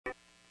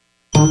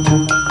Good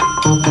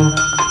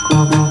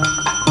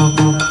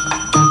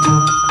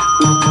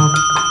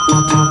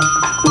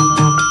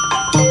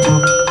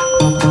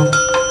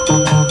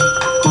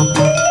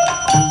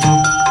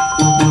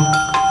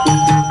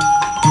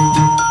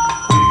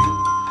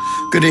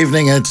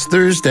evening. It's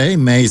Thursday,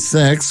 May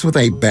 6th, with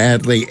a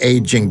badly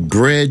aging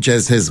bridge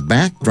as his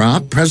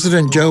backdrop.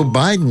 President Joe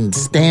Biden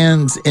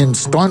stands in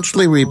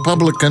staunchly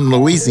Republican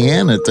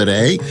Louisiana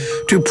today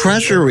to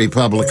pressure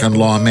Republican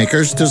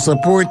lawmakers to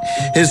support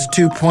his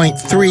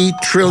 $2.3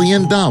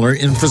 trillion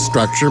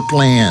infrastructure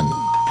plan.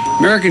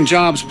 American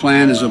Jobs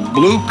Plan is a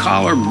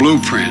blue-collar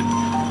blueprint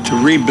to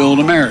rebuild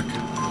America.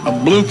 A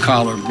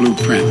blue-collar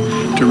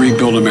blueprint to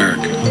rebuild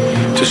America,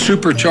 to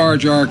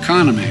supercharge our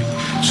economy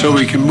so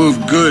we can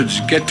move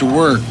goods, get to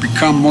work,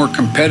 become more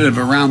competitive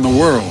around the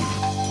world.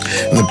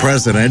 The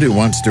president, who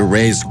wants to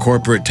raise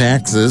corporate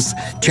taxes,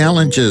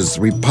 challenges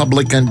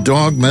Republican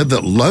dogma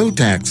that low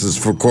taxes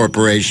for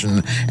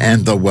corporations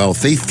and the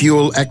wealthy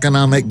fuel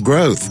economic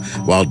growth,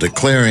 while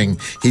declaring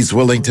he's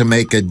willing to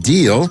make a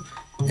deal.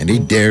 And he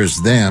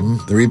dares them,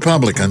 the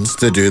Republicans,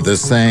 to do the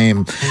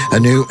same. A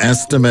new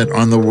estimate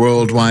on the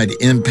worldwide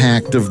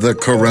impact of the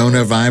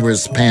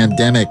coronavirus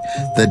pandemic.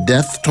 The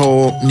death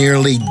toll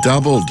nearly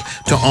doubled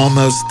to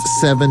almost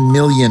 7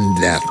 million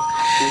deaths.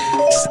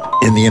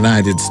 In the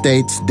United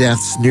States,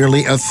 deaths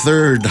nearly a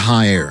third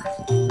higher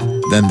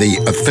than the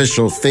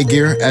official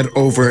figure at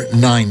over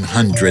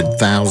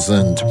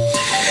 900,000.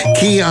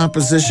 Key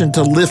opposition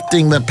to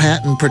lifting the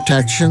patent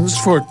protections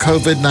for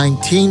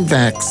COVID-19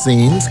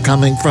 vaccines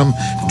coming from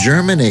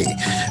Germany,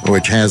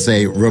 which has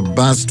a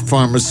robust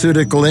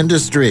pharmaceutical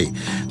industry.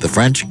 The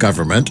French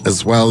government,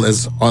 as well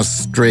as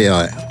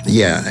Austria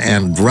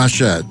and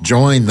Russia,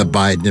 joined the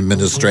Biden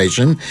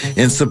administration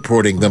in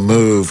supporting the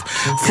move.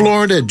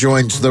 Florida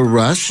joins the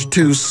rush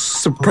to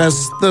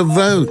suppress the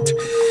vote.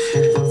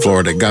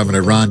 Florida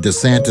Governor Ron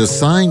DeSantis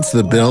signs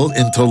the bill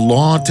into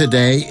law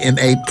today in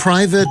a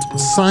private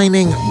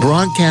signing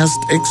broadcast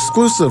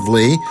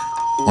exclusively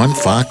on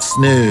Fox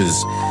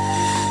News.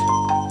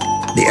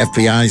 The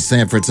FBI's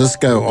San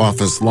Francisco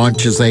office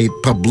launches a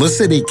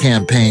publicity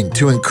campaign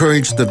to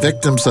encourage the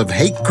victims of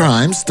hate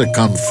crimes to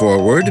come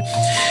forward,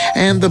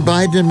 and the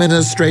Biden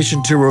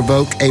administration to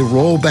revoke a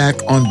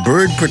rollback on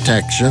bird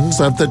protections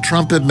of the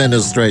Trump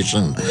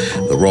administration.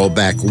 The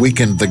rollback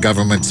weakened the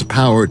government's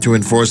power to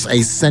enforce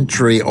a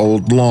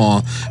century-old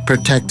law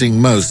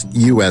protecting most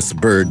U.S.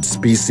 bird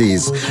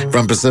species.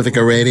 From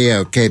Pacifica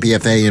Radio,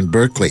 KPFA in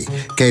Berkeley,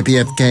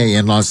 KPFK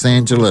in Los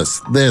Angeles,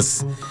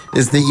 this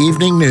is the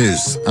Evening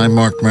News.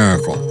 I'm Mark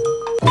Miracle.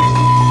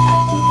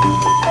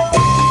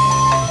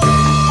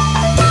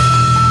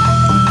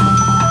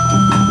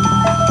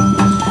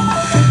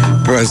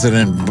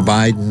 President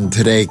Biden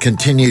today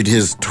continued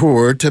his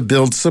tour to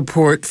build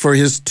support for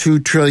his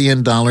 $2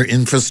 trillion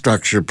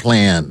infrastructure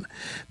plan.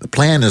 The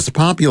plan is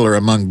popular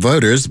among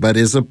voters, but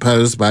is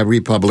opposed by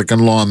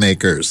Republican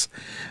lawmakers.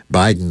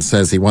 Biden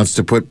says he wants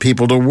to put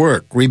people to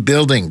work,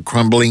 rebuilding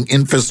crumbling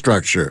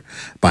infrastructure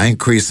by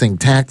increasing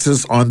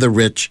taxes on the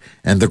rich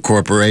and the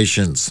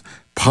corporations,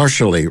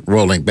 partially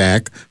rolling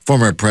back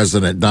former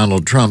President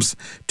Donald Trump's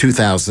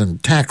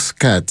 2000 tax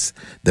cuts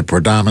that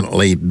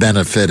predominantly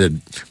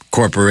benefited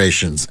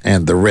corporations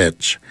and the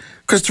rich.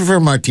 Christopher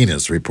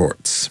Martinez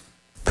reports.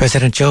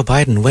 President Joe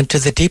Biden went to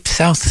the deep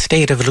south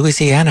state of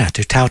Louisiana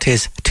to tout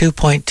his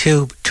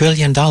 $2.2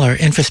 trillion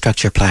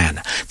infrastructure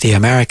plan, the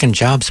American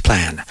Jobs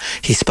Plan.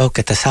 He spoke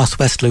at the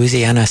southwest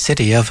Louisiana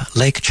city of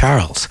Lake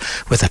Charles,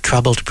 with a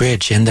troubled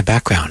bridge in the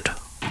background.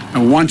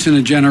 A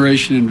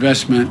once-in-a-generation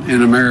investment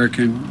in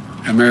America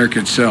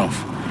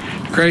itself.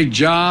 To create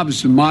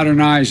jobs, to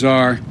modernize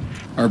our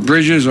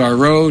bridges, our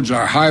roads,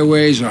 our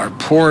highways, our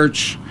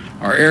ports,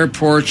 our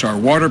airports, our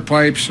water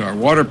pipes, our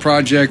water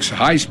projects,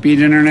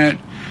 high-speed internet,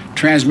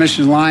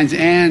 transmission lines,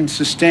 and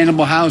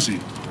sustainable housing.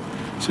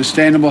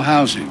 Sustainable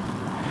housing.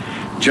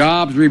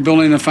 Jobs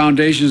rebuilding the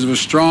foundations of a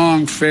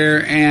strong,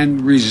 fair,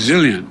 and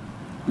resilient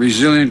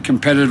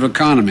competitive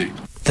economy.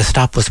 The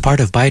stop was part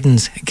of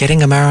Biden's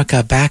Getting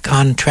America Back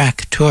on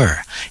Track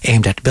tour,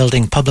 aimed at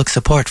building public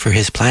support for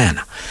his plan.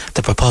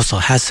 The proposal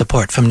has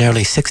support from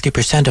nearly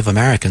 60% of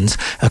Americans,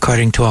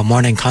 according to a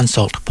Morning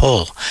Consult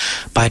poll.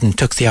 Biden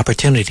took the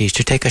opportunity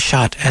to take a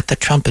shot at the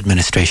Trump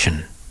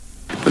administration.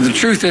 But the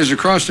truth is,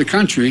 across the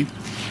country,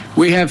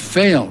 we have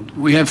failed.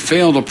 We have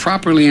failed to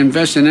properly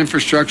invest in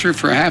infrastructure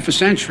for half a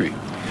century.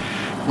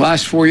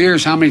 Last 4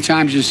 years, how many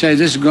times did you say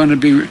this is going to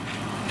be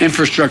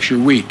infrastructure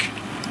week?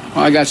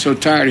 Well, I got so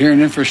tired of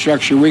hearing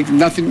infrastructure week.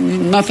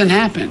 Nothing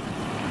happened.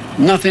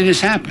 Nothing has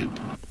happened.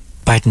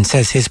 Biden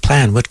says his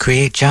plan would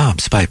create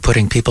jobs by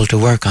putting people to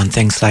work on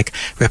things like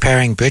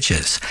repairing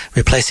bridges,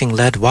 replacing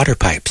lead water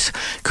pipes,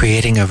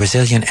 creating a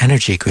resilient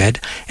energy grid,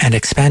 and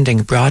expanding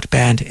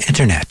broadband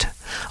internet.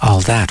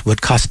 All that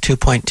would cost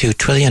 $2.2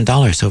 trillion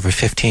over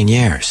 15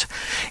 years.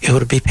 It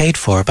would be paid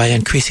for by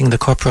increasing the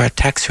corporate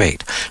tax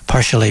rate,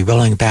 partially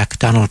rolling back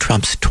Donald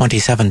Trump's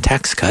 27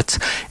 tax cuts,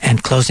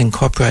 and closing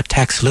corporate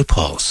tax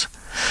loopholes.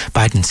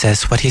 Biden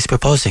says what he's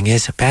proposing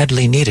is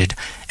badly needed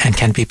and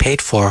can be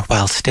paid for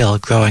while still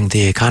growing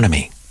the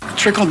economy.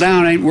 Trickle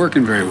down ain't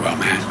working very well,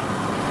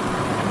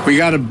 man. We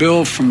got to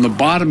build from the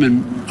bottom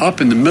and up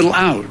and the middle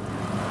out.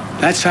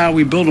 That's how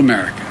we build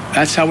America.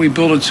 That's how we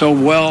built it so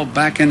well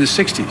back in the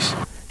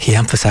 60s. He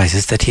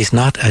emphasizes that he's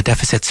not a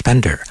deficit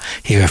spender.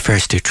 He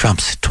refers to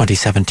Trump's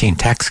 2017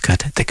 tax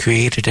cut that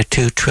created a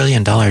 $2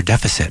 trillion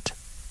deficit.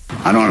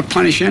 I don't want to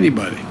punish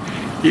anybody.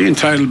 You're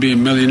entitled to be a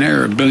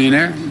millionaire or a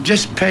billionaire.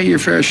 Just pay your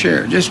fair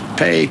share. Just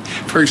pay.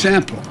 For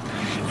example,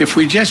 if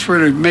we just were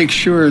to make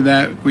sure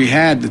that we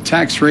had the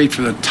tax rate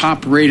for the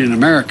top rate in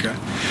America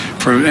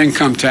for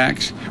income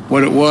tax,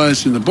 what it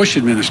was in the Bush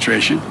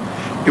administration,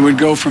 it would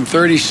go from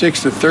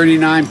 36 to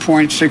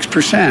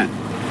 39.6%.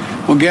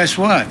 Well, guess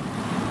what?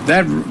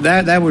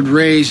 That would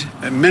raise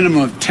a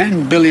minimum of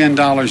 $10 billion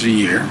a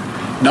year.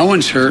 No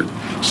one's hurt.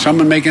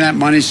 Someone making that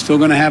money is still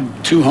going to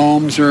have 2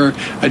 homes or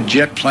a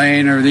jet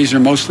plane, or these are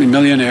mostly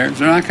millionaires.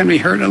 They're not going to be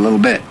hurt a little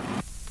bit.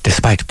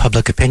 Despite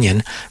public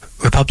opinion,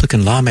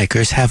 Republican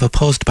lawmakers have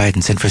opposed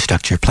Biden's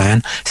infrastructure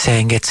plan,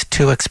 saying it's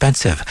too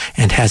expensive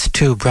and has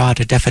too broad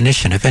a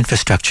definition of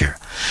infrastructure.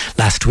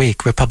 Last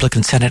week,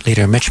 Republican Senate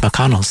Leader Mitch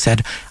McConnell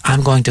said,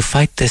 "I'm going to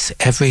fight this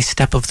every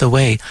step of the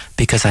way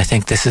because I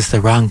think this is the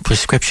wrong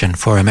prescription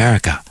for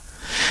America."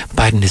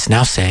 Biden is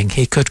now saying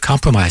he could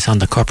compromise on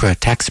the corporate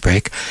tax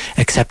break,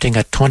 accepting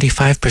a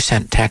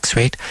 25% tax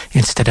rate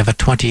instead of a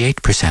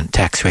 28%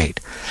 tax rate.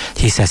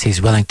 He says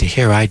he's willing to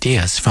hear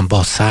ideas from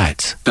both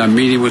sides. I'm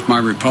meeting with my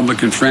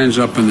Republican friends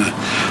up in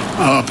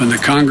the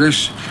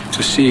Congress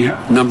to see,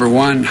 number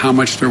one, how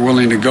much they're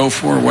willing to go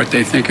for, what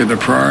they think are the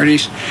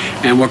priorities,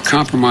 and what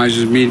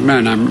compromises mean.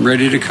 I'm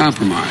ready to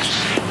compromise.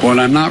 What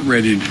I'm not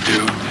ready to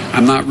do,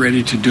 I'm not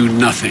ready to do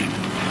nothing.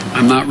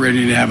 I'm not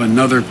ready to have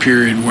another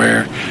period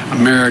where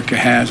America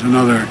has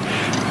another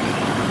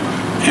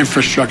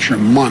infrastructure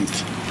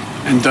month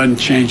and doesn't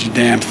change a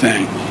damn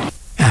thing.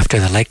 After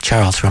the Lake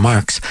Charles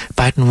remarks,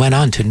 Biden went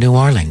on to New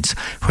Orleans,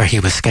 where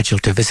he was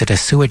scheduled to visit a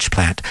sewage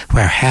plant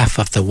where half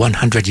of the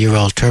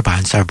 100-year-old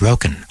turbines are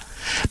broken.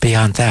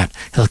 Beyond that,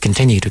 he'll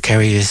continue to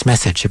carry his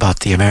message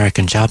about the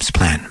American Jobs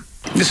Plan.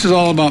 This is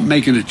all about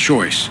making a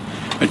choice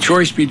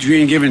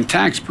between giving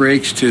tax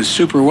breaks to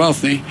super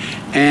wealthy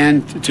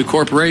and to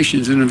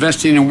corporations and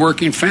investing in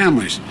working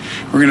families.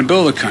 We're going to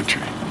build a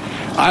country.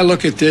 I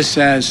look at this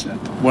as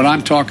what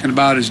I'm talking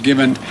about is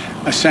giving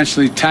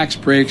essentially tax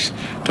breaks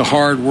to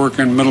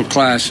hard-working,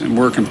 middle-class, and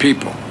working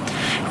people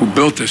who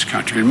built this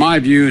country. In my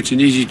view, it's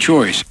an easy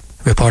choice.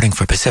 Reporting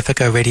for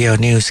Pacifica Radio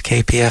News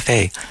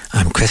KPFA,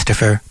 I'm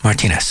Christopher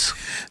Martinez.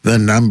 The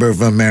number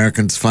of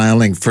Americans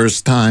filing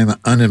first-time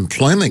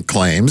unemployment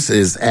claims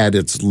is at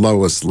its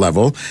lowest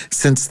level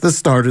since the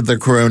start of the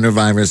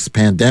coronavirus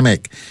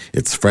pandemic.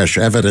 It's fresh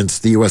evidence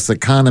the U.S.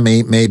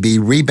 economy may be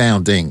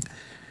rebounding.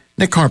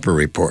 Nick Harper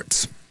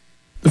reports.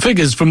 The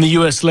figures from the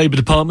U.S. Labor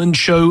Department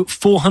show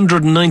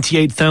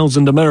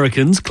 498,000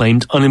 Americans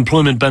claimed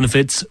unemployment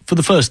benefits for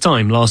the first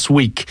time last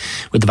week.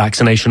 With the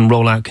vaccination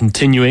rollout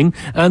continuing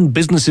and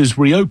businesses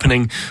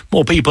reopening,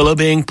 more people are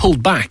being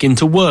pulled back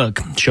into work,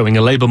 showing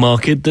a labor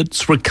market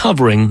that's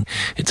recovering.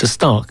 It's a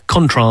stark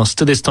contrast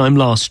to this time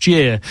last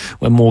year,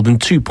 when more than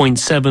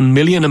 2.7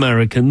 million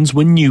Americans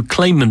were new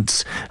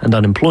claimants and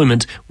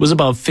unemployment was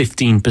above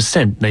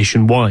 15%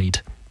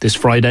 nationwide. This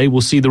Friday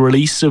will see the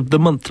release of the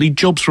monthly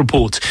jobs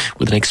report,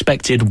 with an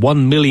expected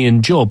 1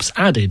 million jobs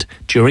added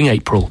during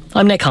April.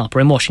 I'm Nick Harper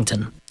in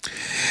Washington.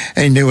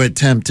 A new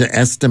attempt to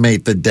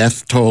estimate the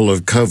death toll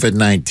of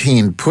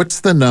COVID-19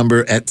 puts the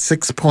number at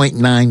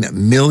 6.9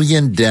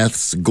 million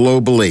deaths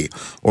globally,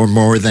 or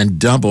more than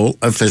double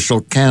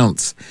official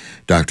counts.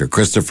 Dr.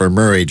 Christopher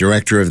Murray,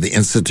 director of the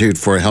Institute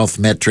for Health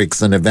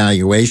Metrics and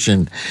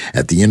Evaluation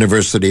at the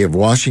University of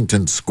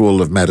Washington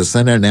School of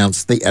Medicine,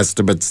 announced the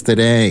estimates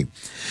today.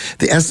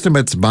 The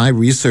estimates by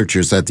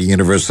researchers at the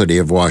University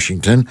of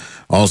Washington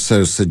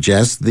also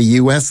suggest the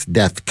U.S.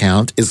 death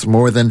count is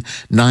more than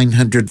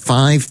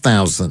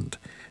 905,000.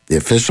 The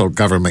official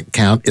government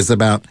count is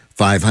about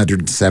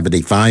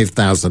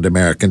 575,000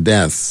 American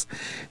deaths.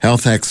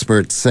 Health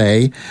experts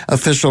say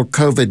official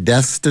COVID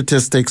death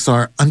statistics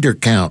are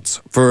undercounts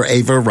for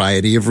a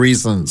variety of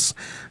reasons.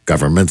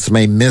 Governments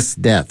may miss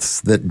deaths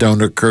that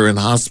don't occur in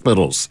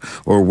hospitals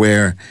or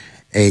where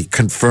a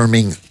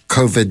confirming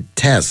COVID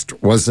test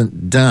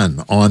wasn't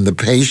done on the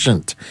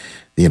patient.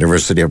 The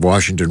University of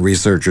Washington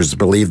researchers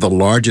believe the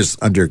largest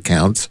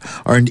undercounts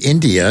are in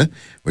India,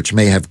 which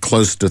may have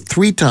close to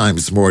 3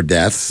 times more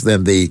deaths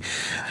than the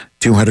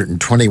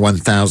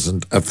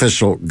 221,000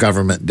 official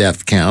government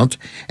death count,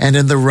 and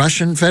in the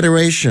Russian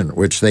Federation,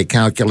 which they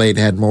calculate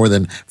had more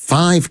than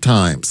 5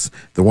 times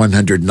the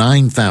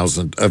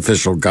 109,000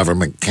 official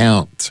government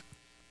count.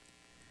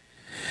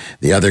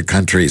 The other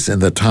countries in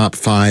the top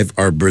 5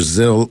 are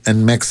Brazil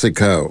and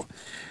Mexico.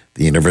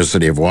 The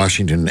University of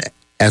Washington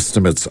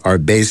estimates are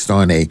based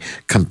on a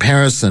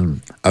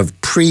comparison of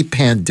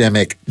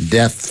pre-pandemic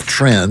death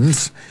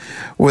trends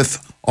with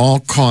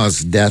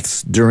all-cause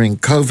deaths during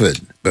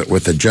COVID, but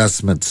with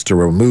adjustments to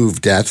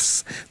remove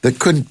deaths that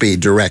couldn't be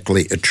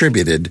directly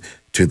attributed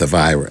to the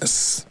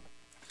virus.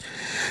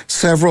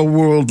 Several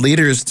world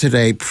leaders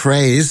today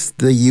praised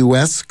the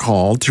U.S.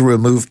 call to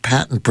remove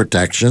patent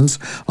protections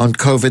on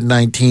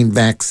COVID-19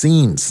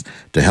 vaccines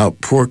to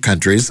help poor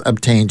countries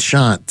obtain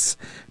shots.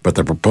 But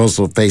the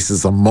proposal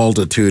faces a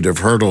multitude of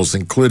hurdles,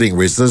 including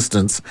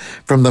resistance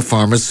from the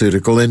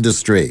pharmaceutical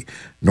industry.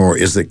 Nor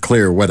is it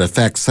clear what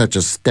effect such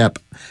a step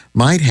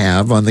might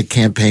have on the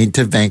campaign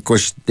to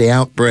vanquish the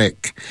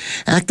outbreak.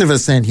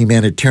 Activists and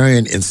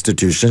humanitarian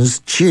institutions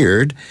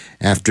cheered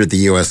after the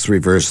U.S.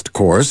 reversed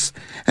course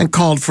and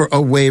called for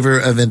a waiver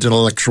of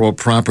intellectual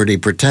property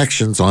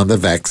protections on the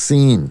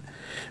vaccine.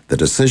 The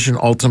decision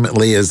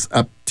ultimately is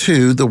up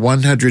to the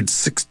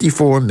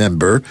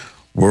 164-member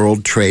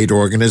World Trade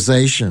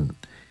Organization.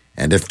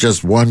 And if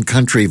just one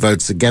country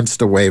votes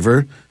against a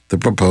waiver, the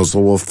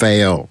proposal will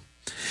fail.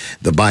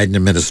 The Biden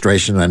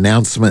administration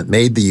announcement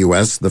made the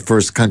U.S. the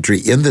first country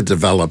in the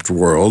developed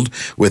world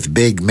with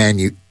big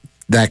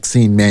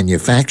vaccine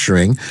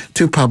manufacturing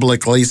to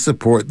publicly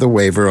support the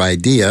waiver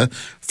idea,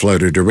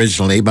 floated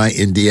originally by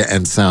India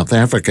and South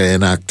Africa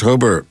in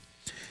October.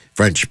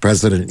 French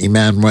President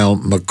Emmanuel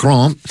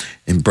Macron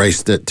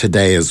embraced it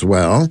today as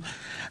well.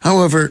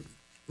 However,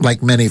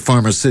 like many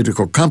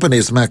pharmaceutical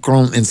companies,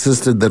 Macron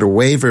insisted that a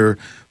waiver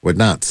would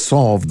not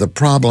solve the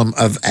problem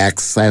of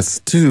access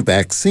to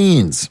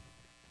vaccines.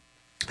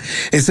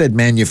 He said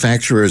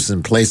manufacturers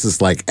in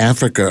places like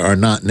Africa are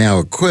not now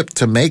equipped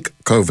to make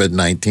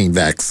COVID-19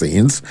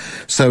 vaccines,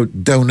 so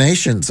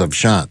donations of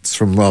shots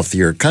from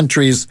wealthier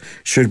countries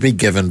should be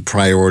given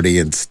priority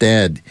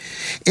instead.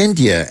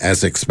 India,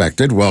 as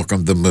expected,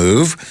 welcomed the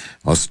move.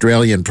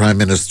 Australian Prime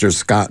Minister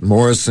Scott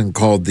Morrison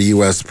called the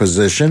U.S.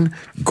 position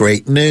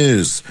great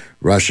news.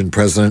 Russian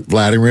President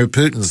Vladimir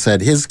Putin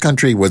said his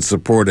country would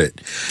support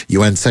it.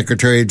 UN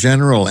Secretary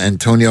General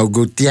Antonio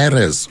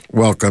Guterres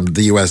welcomed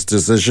the U.S.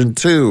 decision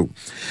too.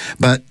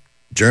 But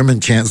German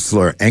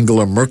Chancellor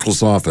Angela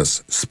Merkel's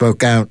office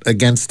spoke out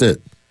against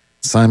it.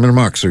 Simon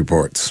Marks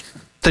reports.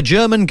 The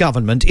German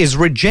government is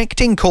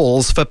rejecting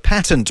calls for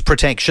patent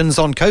protections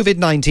on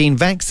COVID-19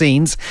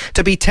 vaccines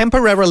to be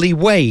temporarily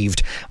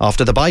waived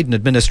after the Biden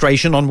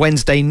administration on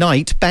Wednesday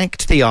night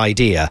backed the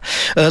idea.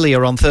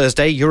 Earlier on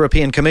Thursday,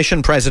 European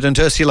Commission President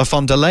Ursula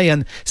von der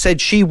Leyen said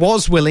she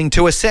was willing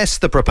to assess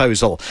the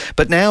proposal.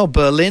 But now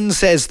Berlin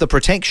says the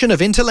protection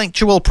of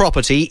intellectual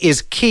property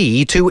is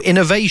key to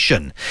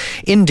innovation.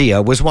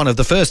 India was one of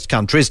the first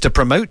countries to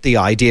promote the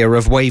idea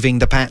of waiving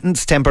the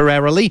patents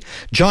temporarily.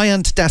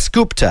 Jayant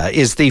Dasgupta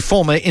is the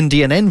former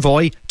Indian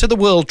envoy to the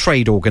World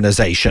Trade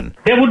Organization.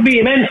 There would be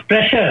immense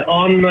pressure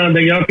on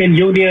the European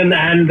Union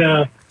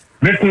and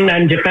Britain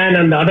and Japan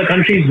and the other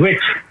countries which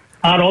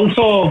are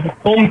also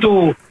home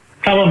to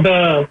some of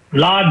the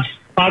large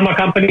pharma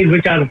companies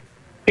which are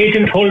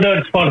patent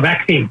holders for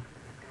vaccines.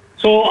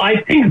 So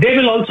I think they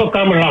will also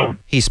come around.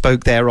 He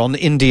spoke there on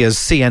India's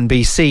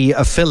CNBC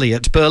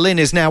affiliate. Berlin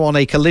is now on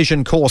a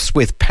collision course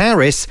with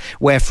Paris,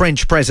 where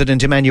French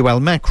President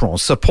Emmanuel Macron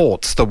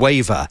supports the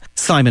waiver.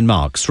 Simon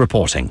Marks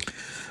reporting.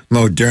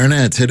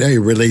 Moderna today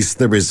released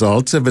the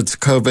results of its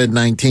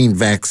COVID-19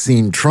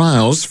 vaccine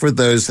trials for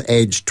those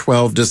aged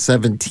 12 to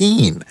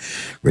 17,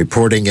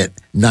 reporting it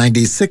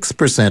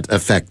 96%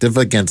 effective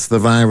against the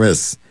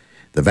virus.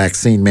 The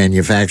vaccine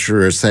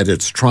manufacturer said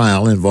its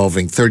trial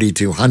involving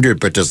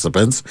 3,200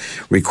 participants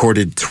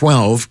recorded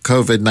 12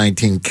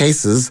 COVID-19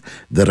 cases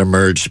that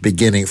emerged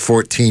beginning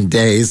 14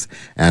 days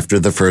after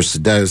the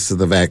first dose of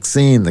the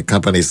vaccine. The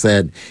company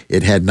said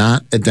it had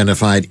not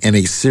identified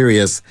any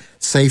serious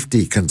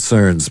safety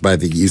concerns by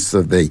the use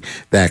of the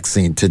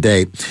vaccine to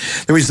date.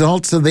 The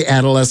results of the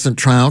adolescent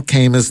trial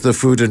came as the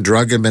Food and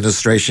Drug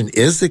Administration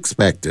is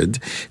expected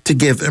to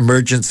give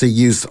emergency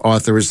use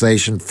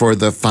authorization for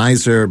the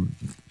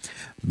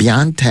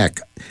Pfizer-BioNTech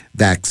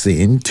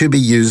vaccine to be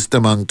used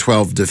among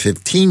 12 to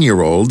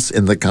 15-year-olds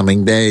in the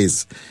coming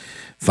days.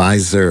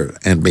 Pfizer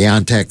and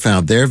BioNTech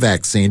found their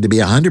vaccine to be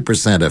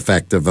 100%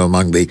 effective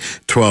among the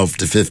 12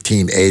 to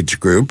 15 age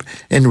group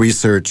in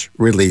research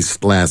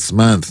released last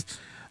month.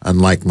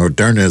 Unlike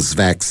Moderna's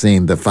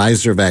vaccine, the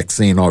Pfizer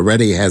vaccine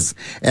already has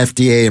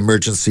FDA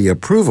emergency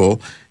approval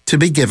to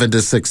be given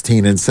to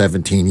 16 and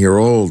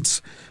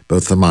 17-year-olds.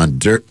 Both the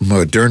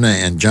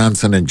Moderna and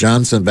Johnson &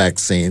 Johnson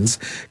vaccines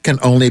can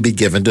only be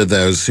given to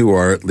those who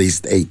are at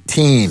least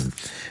 18.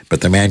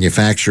 But the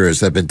manufacturers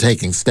have been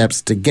taking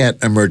steps to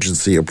get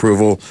emergency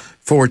approval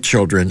for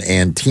children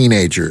and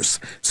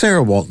teenagers.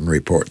 Sarah Walton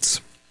reports.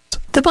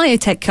 The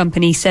biotech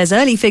company says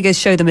early figures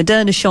show the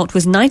Moderna shot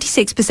was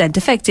 96%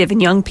 effective in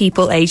young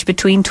people aged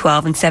between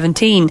 12 and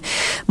 17.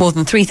 More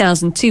than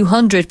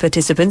 3,200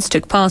 participants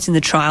took part in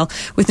the trial,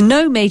 with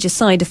no major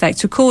side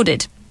effects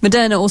recorded.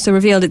 Moderna also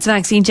revealed its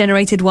vaccine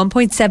generated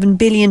 $1.7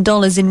 billion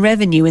in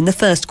revenue in the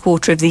first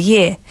quarter of the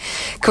year.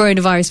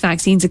 Coronavirus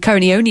vaccines are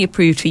currently only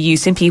approved for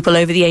use in people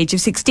over the age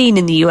of 16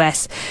 in the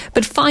US,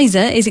 but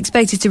Pfizer is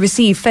expected to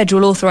receive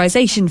federal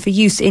authorization for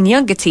use in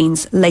younger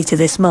teens later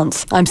this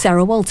month. I'm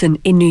Sarah Walton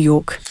in New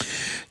York.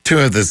 Two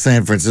of the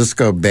San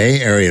Francisco Bay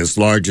Area's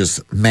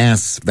largest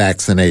mass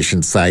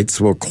vaccination sites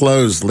will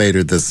close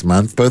later this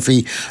month. Both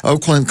the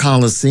Oakland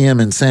Coliseum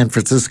and San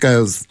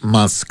Francisco's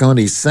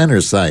Moscone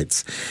Center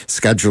sites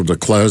scheduled to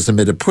close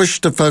amid a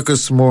push to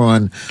focus more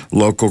on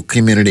local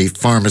community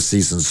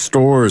pharmacies and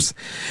stores.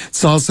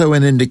 It's also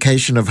an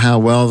indication of how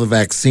well the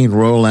vaccine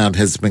rollout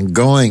has been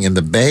going in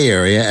the Bay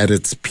Area at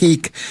its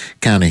peak.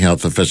 County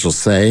health officials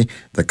say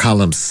the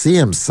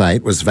Coliseum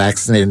site was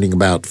vaccinating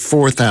about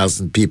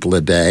 4,000 people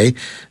a day.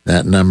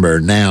 That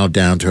number now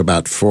down to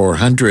about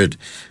 400.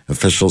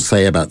 Officials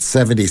say about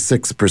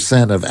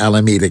 76% of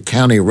Alameda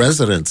County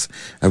residents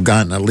have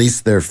gotten at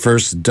least their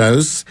first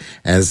dose,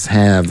 as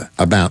have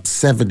about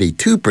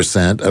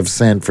 72% of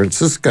San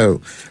Francisco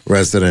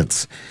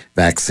residents.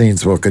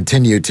 Vaccines will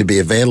continue to be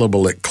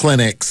available at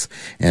clinics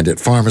and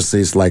at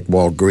pharmacies like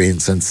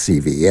Walgreens and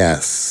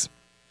CVS.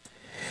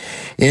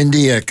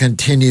 India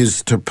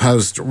continues to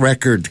post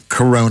record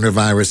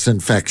coronavirus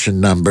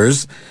infection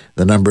numbers.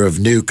 The number of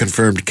new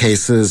confirmed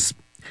cases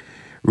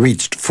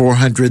reached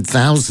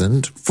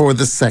 400,000 for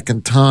the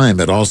second time.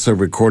 It also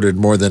recorded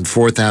more than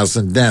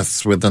 4,000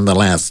 deaths within the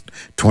last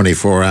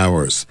 24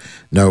 hours.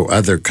 No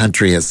other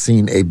country has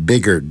seen a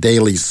bigger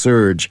daily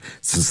surge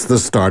since the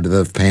start of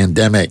the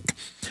pandemic.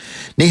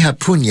 Neha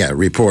Punya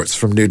reports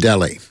from New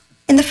Delhi.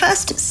 In the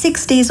first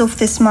 6 days of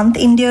this month,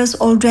 India's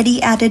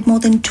already added more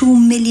than 2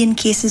 million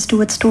cases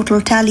to its total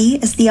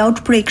tally as the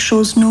outbreak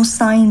shows no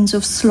signs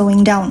of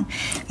slowing down.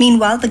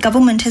 Meanwhile, the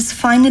government has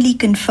finally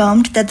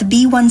confirmed that the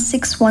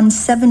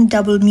B.1.617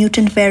 double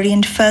mutant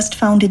variant first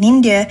found in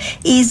India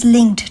is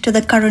linked to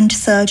the current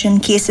surge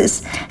in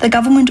cases. The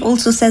government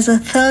also says a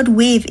third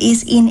wave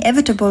is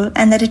inevitable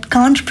and that it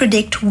can't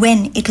predict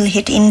when it'll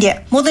hit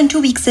India. More than 2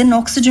 weeks in,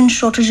 oxygen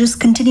shortages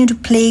continue to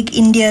plague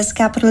India's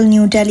capital,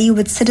 New Delhi,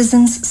 with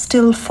citizens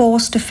still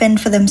forced to fend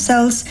for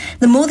themselves.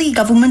 The Modi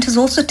government has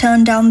also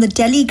turned down the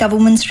Delhi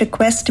government's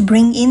request to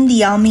bring in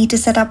the army to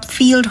set up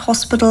field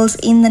hospitals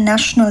in the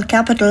national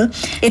capital.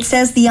 It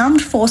says the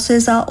armed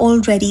forces are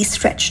already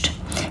stretched.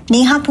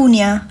 Neha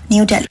Punya,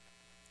 New Delhi.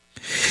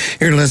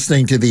 You're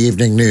listening to the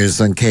evening news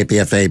on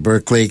KPFA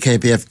Berkeley,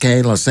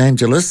 KPFK Los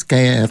Angeles,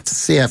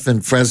 KFCF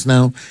in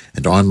Fresno,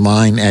 and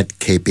online at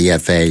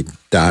kpfa.org.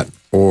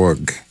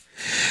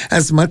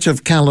 As much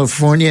of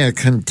California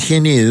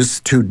continues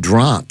to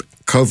drop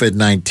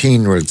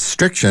COVID-19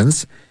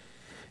 restrictions,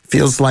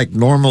 feels like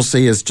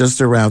normalcy is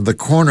just around the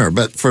corner.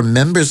 But for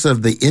members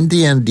of the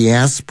Indian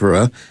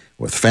diaspora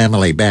with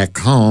family back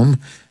home,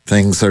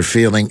 things are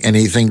feeling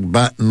anything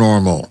but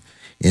normal.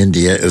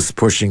 India is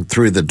pushing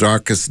through the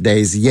darkest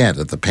days yet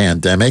of the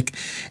pandemic,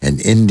 and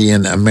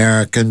Indian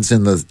Americans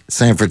in the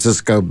San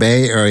Francisco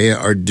Bay Area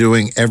are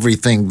doing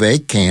everything they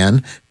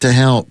can to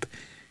help.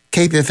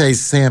 KPFA's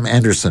Sam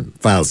Anderson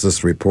files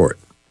this report.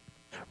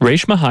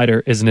 Reshma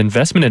Haider is an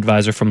investment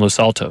advisor from Los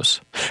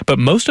Altos, but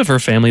most of her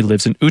family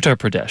lives in Uttar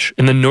Pradesh,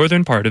 in the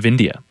northern part of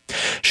India.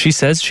 She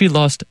says she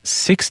lost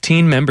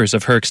 16 members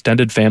of her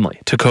extended family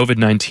to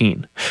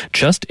COVID-19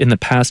 just in the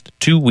past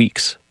 2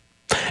 weeks.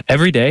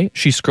 Every day,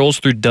 she scrolls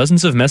through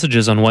dozens of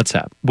messages on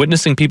WhatsApp,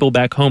 witnessing people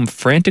back home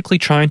frantically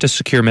trying to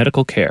secure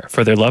medical care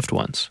for their loved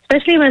ones.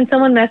 Especially when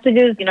someone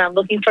messages, I'm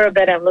looking for a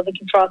bed, I'm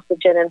looking for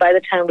oxygen, and by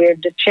the time we're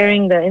just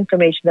sharing the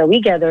information that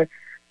we gather,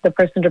 the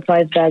person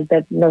replies back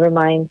that, never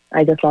mind,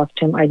 I just lost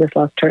him, I just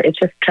lost her. It's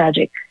just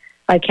tragic.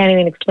 I can't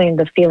even explain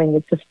the feeling.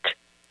 It's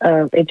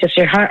just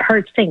your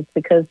heart sinks,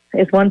 because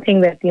it's one thing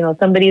that,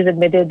 somebody's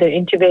admitted, they're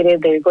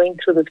intubated, they're going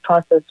through this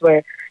process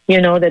where you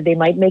know that they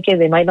might make it,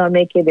 they might not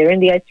make it, they're in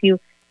the ICU.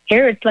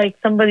 Here it's like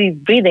somebody's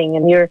breathing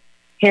and you're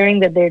hearing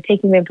that they're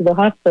taking them to the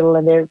hospital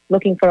and they're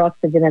looking for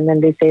oxygen, and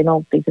then they say,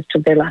 no, they just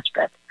took their last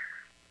breath.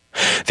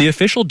 The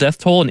official death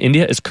toll in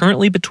India is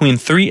currently between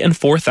 3,000 and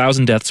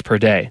 4,000 deaths per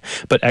day,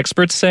 but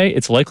experts say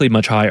it's likely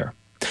much higher.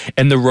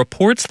 And the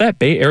reports that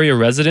Bay Area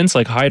residents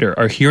like Haider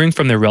are hearing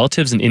from their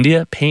relatives in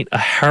India paint a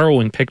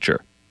harrowing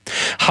picture.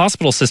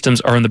 Hospital systems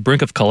are on the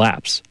brink of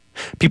collapse.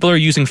 People are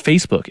using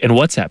Facebook and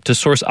WhatsApp to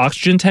source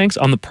oxygen tanks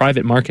on the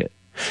private market.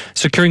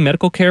 Securing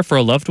medical care for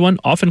a loved one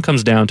often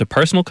comes down to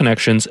personal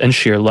connections and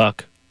sheer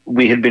luck.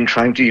 We had been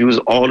trying to use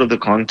all of the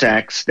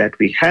contacts that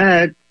we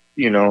had.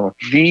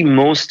 The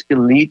most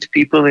elite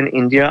people in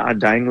India are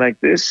dying like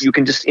this. You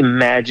can just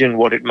imagine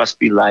what it must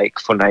be like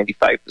for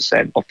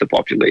 95% of the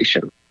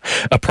population.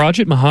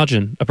 Aprajit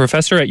Mahajan, a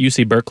professor at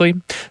UC Berkeley,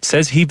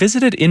 says he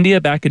visited India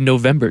back in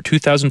November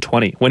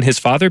 2020 when his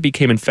father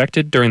became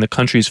infected during the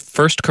country's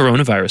first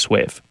coronavirus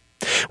wave.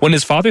 When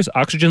his father's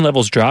oxygen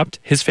levels dropped,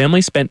 his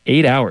family spent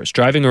 8 hours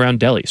driving around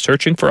Delhi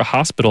searching for a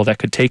hospital that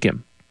could take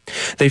him.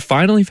 They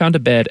finally found a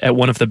bed at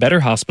one of the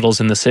better hospitals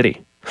in the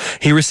city.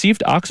 He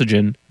received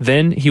oxygen,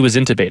 then he was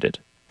intubated.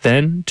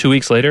 Then, 2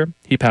 weeks later,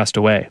 he passed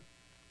away.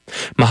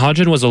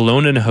 Mahajan was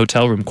alone in a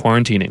hotel room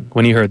quarantining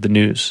when he heard the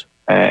news.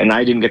 And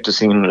I didn't get to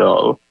see him at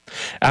all.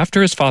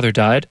 After his father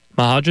died,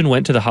 Mahajan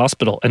went to the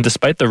hospital, and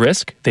despite the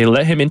risk, they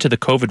let him into the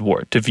COVID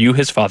ward to view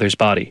his father's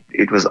body.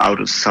 It was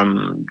out of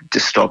some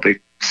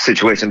dystopic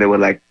situation. There were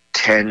like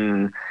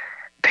 10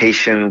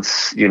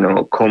 patients,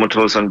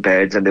 comatose on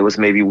beds, and there was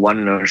maybe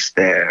one nurse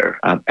there.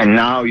 And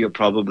now you're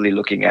probably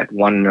looking at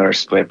one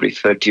nurse for every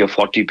 30 or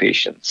 40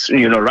 patients.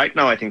 Right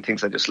now I think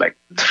things are just like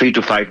 3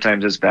 to 5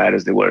 times as bad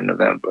as they were in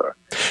November.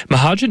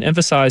 Mahajan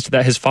emphasized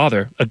that his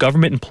father, a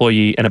government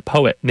employee and a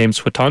poet named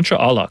Swatantra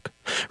Alak,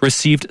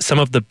 received some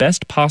of the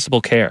best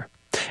possible care,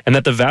 and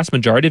that the vast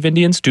majority of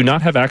Indians do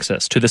not have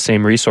access to the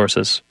same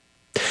resources.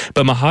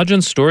 But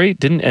Mahajan's story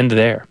didn't end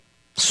there.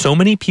 So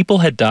many people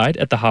had died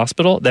at the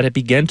hospital that it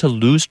began to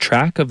lose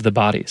track of the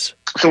bodies.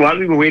 So while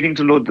we were waiting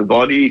to load the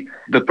body,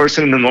 the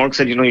person in the morgue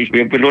said,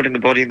 we're loading the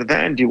body in the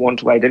van. Do you want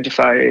to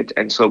identify it?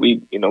 And so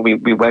we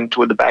went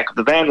toward the back of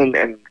the van,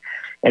 and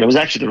it was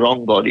actually the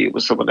wrong body. It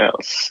was someone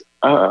else.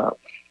 The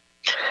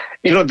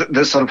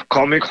sort of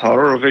comic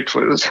horror of it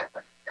was,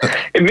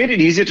 it made it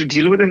easier to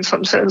deal with in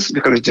some sense,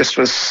 because it just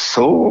was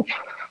so,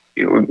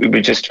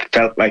 it just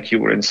felt like you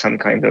were in some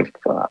kind of,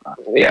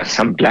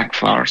 some black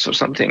farce or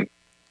something.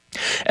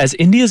 As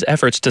India's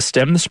efforts to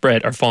stem the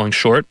spread are falling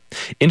short,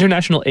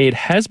 international aid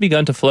has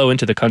begun to flow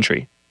into the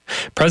country.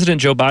 President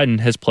Joe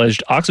Biden has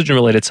pledged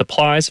oxygen-related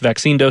supplies,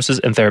 vaccine doses,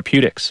 and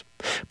therapeutics.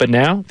 But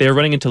now they are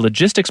running into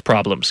logistics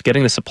problems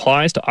getting the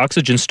supplies to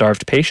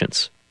oxygen-starved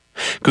patients.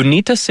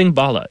 Gunita Singh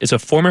Bala is a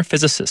former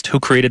physicist who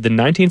created the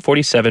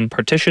 1947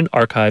 Partition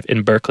Archive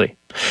in Berkeley,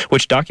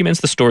 which documents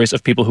the stories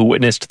of people who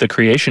witnessed the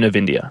creation of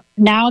India.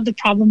 Now the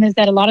problem is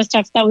that a lot of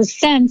stuff that was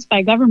sent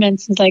by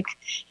governments is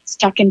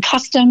stuck in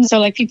customs.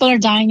 So people are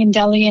dying in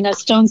Delhi and a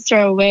stone's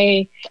throw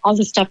away, all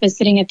the stuff is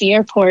sitting at the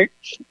airport.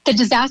 The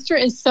disaster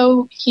is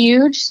so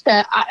huge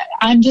that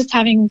I'm just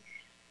having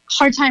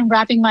hard time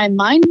wrapping my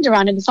mind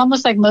around it. It's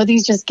almost like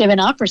Modi's just given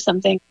up or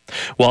something.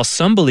 While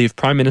some believe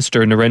Prime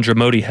Minister Narendra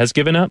Modi has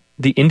given up,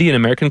 the Indian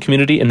American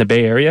community in the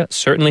Bay Area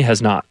certainly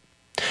has not.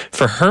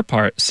 For her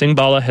part, Singh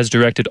Bala has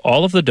directed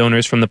all of the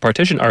donors from the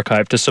Partition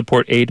Archive to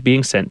support aid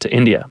being sent to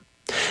India.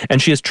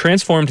 And she has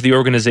transformed the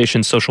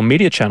organization's social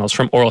media channels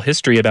from oral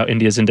history about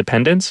India's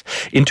independence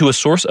into a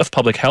source of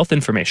public health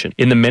information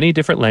in the many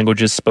different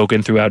languages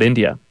spoken throughout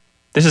India.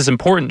 This is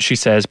important, she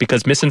says,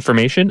 because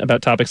misinformation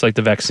about topics like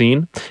the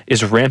vaccine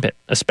is rampant,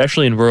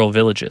 especially in rural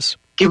villages.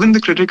 Given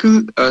the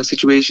critical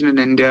situation in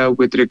India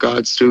with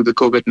regards to the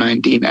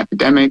COVID-19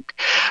 epidemic,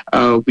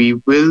 we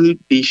will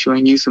be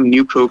showing you some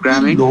new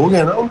programming.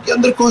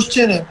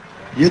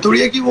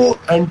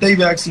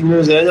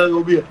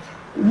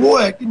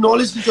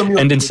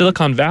 And in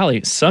Silicon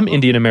Valley, some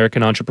Indian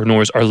American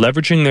entrepreneurs are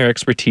leveraging their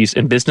expertise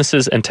in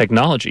businesses and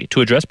technology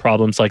to address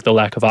problems like the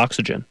lack of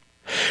oxygen.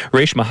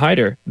 Reshma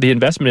Haider, the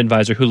investment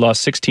advisor who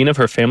lost 16 of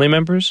her family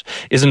members,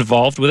 is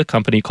involved with a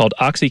company called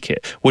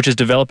OxyKit, which is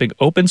developing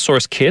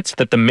open-source kits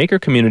that the maker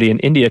community in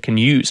India can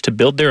use to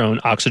build their own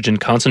oxygen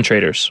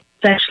concentrators.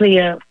 It's actually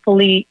a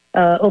fully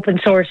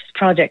open-source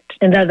project.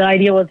 And the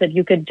idea was that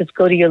you could just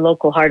go to your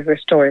local hardware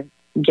store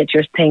and get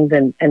your things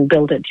and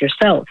build it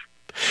yourself.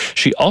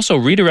 She also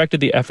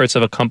redirected the efforts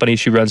of a company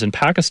she runs in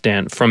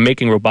Pakistan from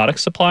making robotic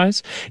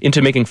supplies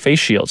into making face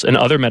shields and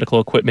other medical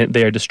equipment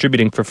they are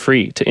distributing for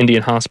free to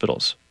Indian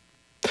hospitals.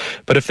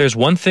 But if there's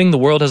one thing the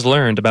world has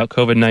learned about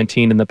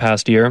COVID-19 in the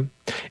past year,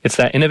 it's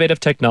that innovative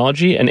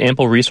technology and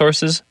ample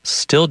resources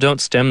still don't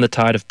stem the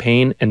tide of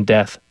pain and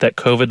death that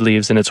COVID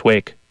leaves in its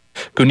wake.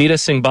 Gunita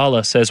Singh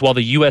Bala says while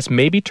the U.S.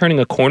 may be turning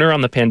a corner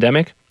on the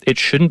pandemic, it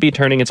shouldn't be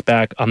turning its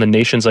back on the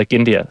nations like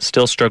India,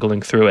 still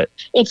struggling through it.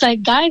 It's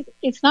like, guys,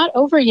 it's not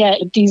over yet.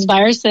 These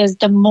viruses,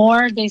 the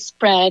more they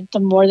spread, the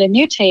more they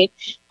mutate.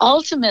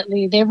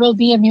 Ultimately, there will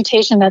be a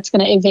mutation that's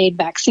going to evade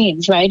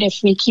vaccines, right,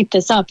 if we keep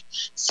this up.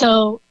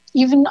 So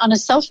even on a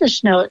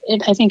selfish note,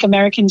 I think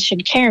Americans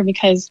should care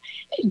because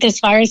this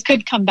virus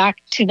could come back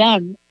to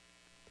them.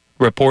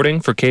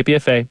 Reporting for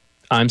KPFA,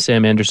 I'm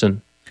Sam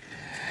Anderson.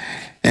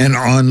 An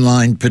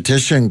online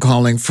petition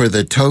calling for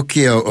the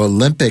Tokyo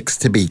Olympics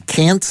to be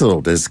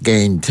canceled has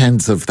gained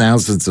tens of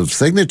thousands of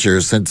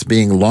signatures since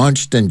being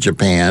launched in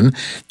Japan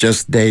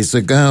just days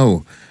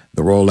ago.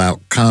 The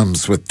rollout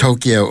comes with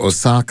Tokyo,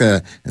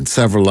 Osaka, and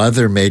several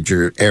other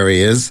major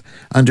areas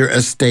under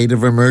a state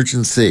of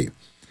emergency.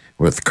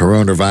 With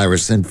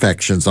coronavirus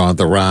infections on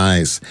the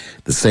rise,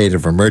 the state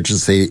of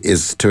emergency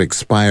is to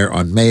expire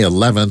on May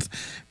 11th,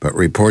 but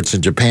reports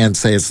in Japan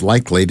say it's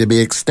likely to be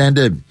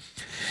extended.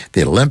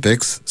 The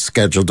Olympics,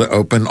 scheduled to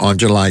open on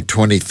July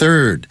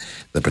 23rd.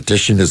 The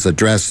petition is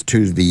addressed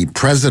to the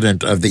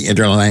president of the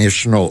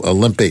International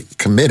Olympic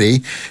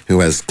Committee, who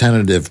has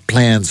tentative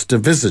plans to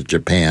visit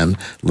Japan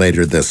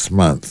later this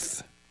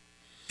month.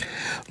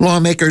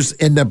 Lawmakers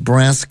in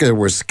Nebraska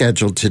were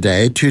scheduled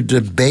today to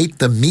debate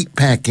the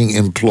meatpacking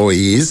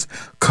employees'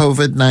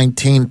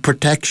 COVID-19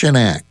 Protection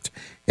Act.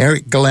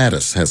 Eric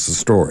Gladys has the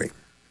story.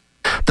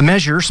 The The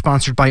measure,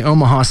 sponsored by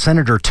Omaha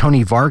Senator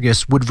Tony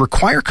Vargas, would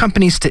require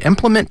companies to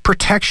implement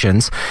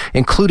protections,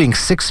 including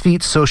 6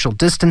 feet social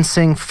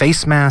distancing,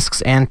 face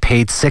masks, and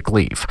paid sick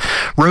leave.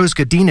 Rose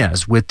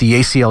Godinez with the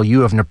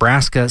ACLU of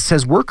Nebraska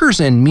says workers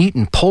in meat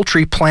and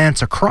poultry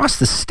plants across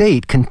the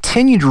state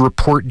continue to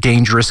report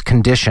dangerous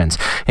conditions,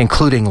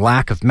 including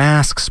lack of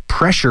masks,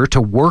 pressure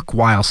to work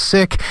while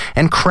sick,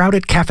 and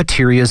crowded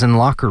cafeterias and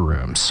locker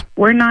rooms.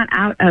 We're not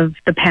out of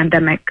the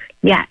pandemic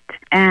yet,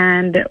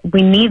 and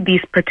we need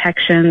these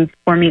protections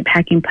for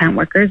meatpacking plant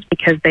workers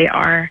because they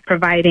are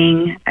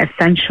providing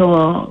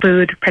essential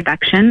food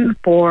production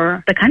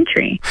for the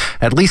country.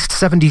 At least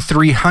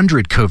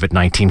 7,300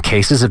 COVID-19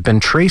 cases have been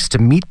traced to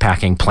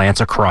meatpacking plants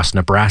across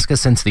Nebraska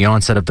since the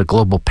onset of the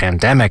global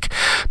pandemic.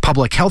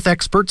 Public health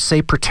experts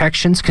say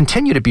protections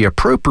continue to be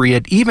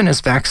appropriate even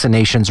as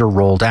vaccinations are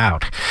rolled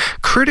out.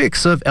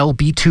 Critics of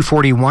LB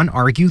 241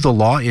 argue the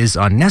law is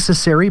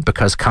unnecessary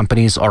because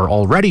companies are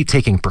already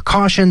taking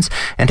precautions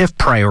and have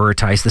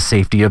prioritized the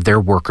safety of their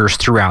workers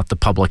throughout the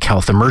public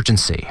health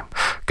emergency.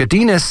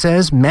 Godinez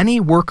says many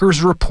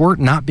workers report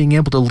not being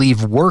able to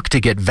leave work to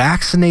get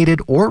vaccinated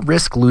or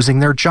risk losing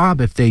their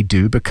job if they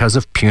do because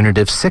of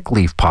punitive sick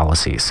leave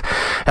policies.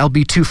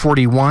 LB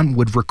 241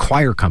 would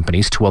require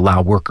companies to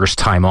allow workers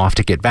time off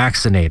to get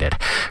vaccinated.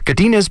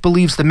 Godinez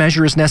believes the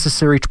measure is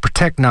necessary to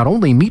protect not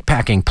only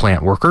meatpacking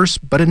plant workers,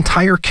 but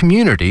entire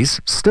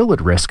communities still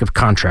at risk of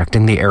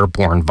contracting the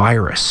airborne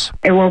virus.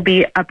 It will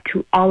be up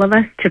to all of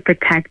us to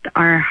protect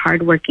our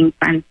hardworking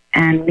plants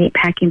and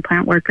meatpacking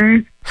plant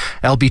workers.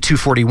 LB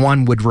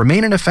 241 would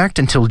remain in effect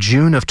until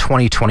June of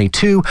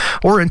 2022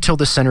 or until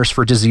the Centers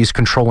for Disease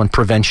Control and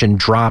Prevention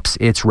drops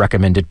its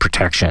recommended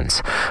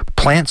protections.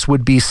 Plants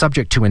would be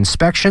subject to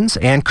inspections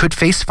and could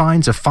face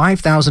fines of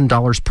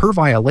 $5,000 per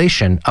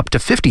violation, up to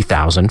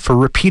 $50,000 for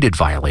repeated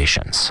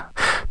violations.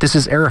 This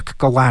is Eric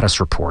Galatis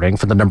reporting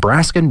for the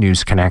Nebraska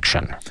News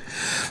Connection.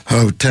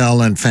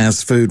 Hotel and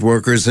fast food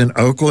workers in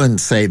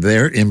Oakland say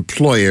their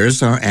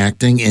employers are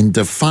acting in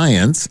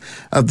defiance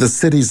of the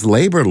city's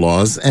labor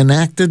laws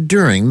enacted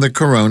during the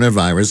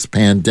coronavirus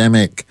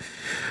pandemic.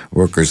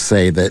 Workers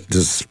say that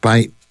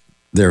despite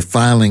their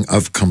filing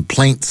of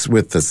complaints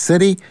with the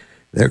city,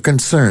 their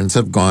concerns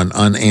have gone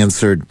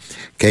unanswered.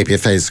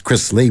 KPFA's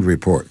Chris Lee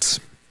reports.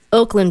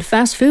 Oakland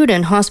fast food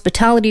and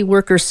hospitality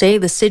workers say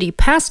the city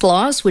passed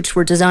laws which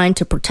were designed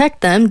to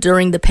protect them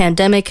during the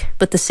pandemic,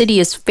 but the city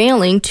is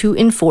failing to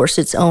enforce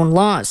its own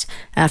laws.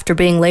 After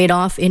being laid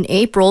off in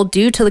April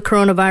due to the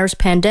coronavirus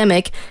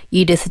pandemic,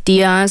 Edith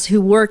Diaz, who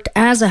worked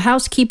as a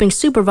housekeeping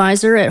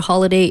supervisor at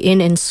Holiday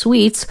Inn and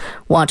Suites,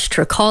 watched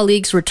her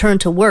colleagues return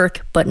to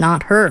work, but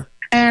not her.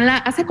 The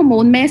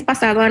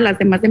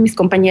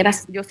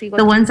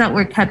ones that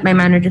were kept, my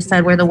manager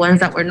said, were the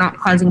ones that were not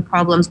causing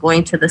problems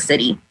going to the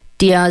city.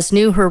 Diaz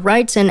knew her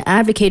rights and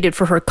advocated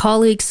for her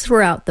colleagues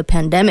throughout the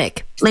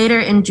pandemic. Later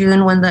in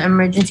June, when the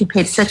emergency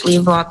paid sick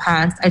leave law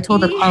passed, I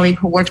told a colleague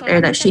who worked there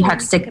that she had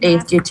sick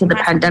days due to the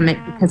pandemic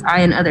because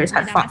I and others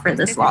had fought for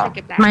this law.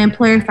 My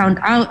employer found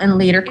out and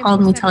later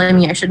called me telling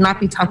me I should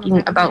not be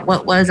talking about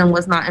what was and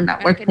was not in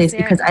that workplace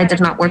because I did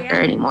not work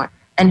there anymore.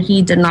 And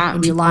he did not.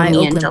 In July,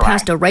 Oakland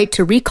passed a right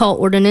to recall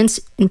ordinance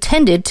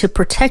intended to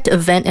protect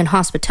event and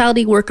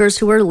hospitality workers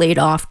who were laid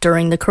off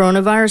during the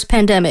coronavirus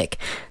pandemic.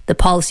 The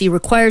policy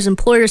requires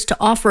employers to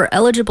offer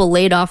eligible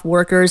laid-off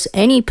workers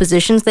any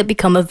positions that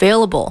become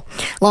available.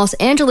 Los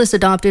Angeles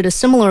adopted a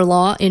similar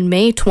law in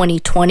May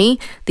 2020.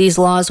 These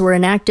laws were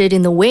enacted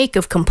in the wake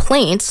of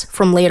complaints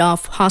from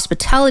laid-off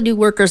hospitality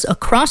workers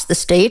across the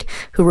state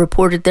who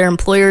reported their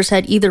employers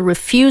had either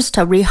refused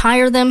to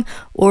rehire them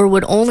or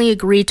would only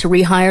agree to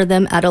rehire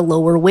them at a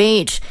lower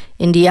wage.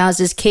 In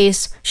Diaz's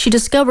case, she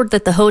discovered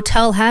that the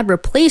hotel had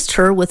replaced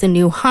her with a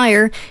new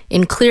hire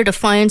in clear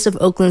defiance of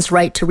Oakland's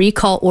right to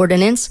recall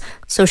ordinance,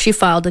 so she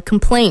filed a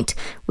complaint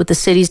with the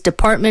city's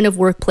Department of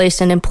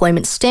Workplace and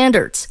Employment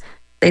Standards.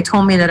 They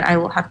told me that I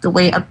will have to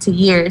wait up to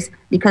years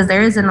because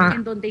there is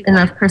not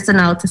enough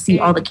personnel to see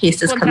all the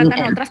cases coming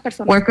in.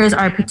 Workers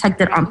are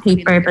protected on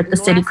paper, but the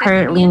city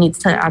currently needs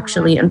to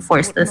actually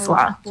enforce this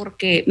law.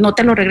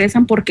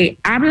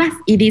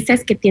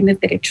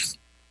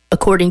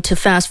 According to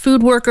fast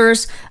food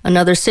workers,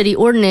 another city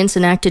ordinance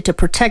enacted to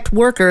protect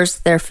workers,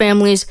 their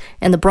families,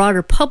 and the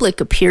broader public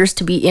appears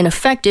to be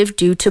ineffective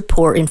due to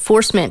poor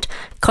enforcement.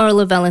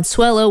 Carla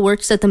Valenzuela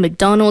works at the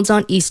McDonald's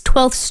on East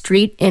 12th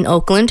Street in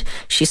Oakland.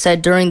 She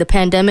said during the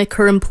pandemic,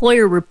 her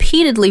employer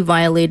repeatedly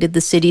violated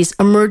the city's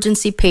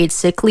emergency paid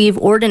sick leave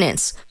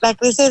ordinance.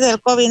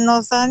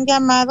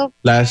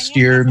 Last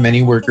year,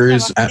 many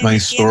workers at my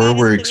store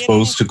were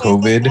exposed to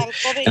COVID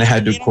and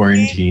had to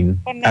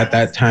quarantine. At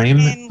that time,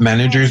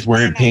 managers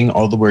weren't paying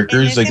all the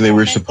workers like they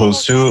were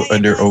supposed to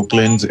under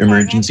Oakland's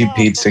emergency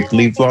paid sick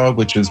leave law,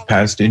 which was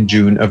passed in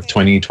June of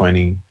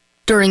 2020.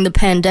 During the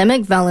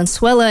pandemic,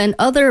 Valenzuela and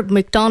other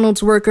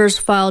McDonald's workers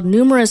filed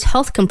numerous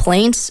health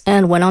complaints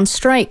and went on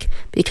strike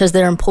because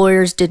their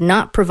employers did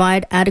not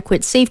provide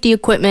adequate safety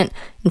equipment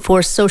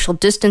enforce social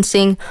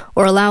distancing,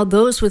 or allow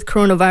those with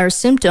coronavirus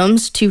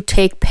symptoms to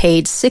take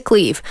paid sick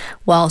leave.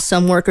 While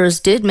some workers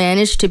did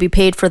manage to be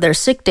paid for their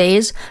sick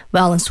days,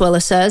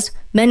 Valenzuela says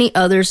many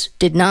others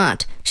did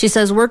not. She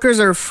says workers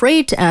are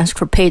afraid to ask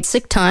for paid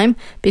sick time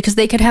because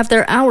they could have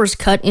their hours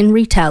cut in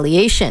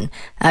retaliation.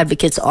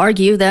 Advocates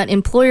argue that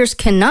employers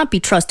cannot be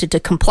trusted to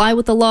comply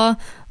with the law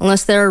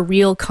unless there are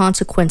real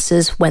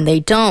consequences when they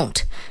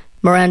don't.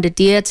 Miranda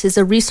Dietz is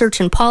a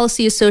research and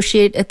policy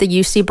associate at the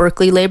UC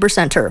Berkeley Labor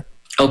Center.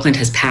 Oakland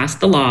has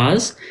passed the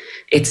laws.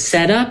 It's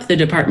set up the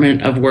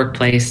Department of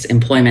Workplace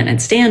Employment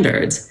and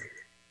Standards.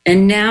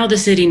 And now the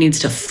city needs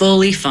to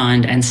fully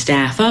fund and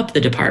staff up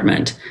the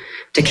department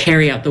to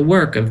carry out the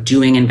work of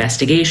doing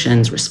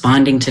investigations,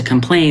 responding to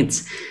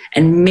complaints,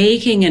 and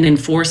making and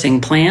enforcing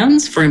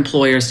plans for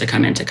employers to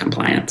come into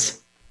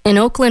compliance. In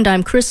Oakland,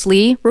 I'm Chris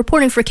Lee,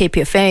 reporting for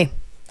KPFA.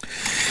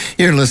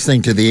 You're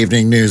listening to the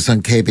evening news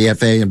on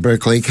KPFA in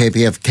Berkeley,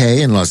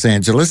 KPFK in Los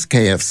Angeles,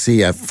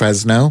 KFCF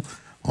Fresno,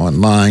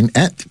 online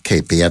at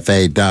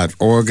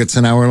kpfa.org. It's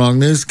an hour-long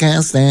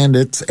newscast, and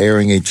it's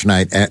airing each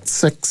night at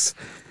 6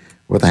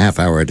 with a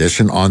half-hour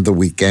edition on the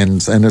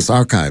weekends, and is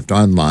archived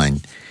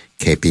online,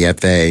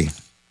 kpfa.org.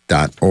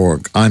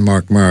 I'm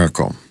Mark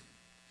Miracle.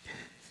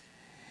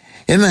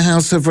 In the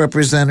House of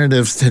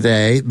Representatives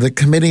today, the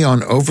Committee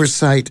on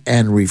Oversight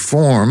and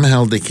Reform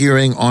held a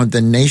hearing on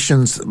the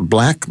nation's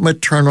black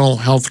maternal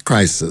health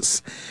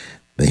crisis.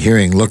 The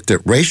hearing looked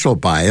at racial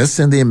bias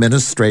in the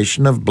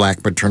administration of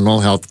black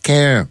maternal health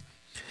care.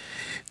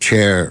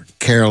 Chair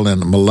Carolyn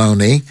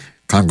Maloney,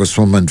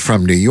 Congresswoman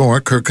from New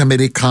York, her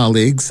committee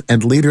colleagues,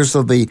 and leaders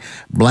of the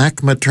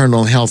Black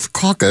Maternal Health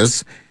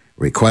Caucus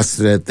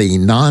requested that the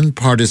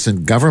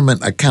Nonpartisan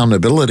Government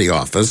Accountability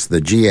Office,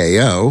 the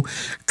GAO,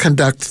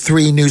 conduct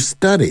 3 new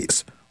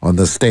studies on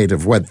the state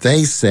of what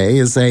they say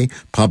is a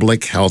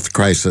public health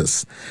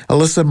crisis.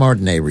 Alyssa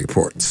Martinet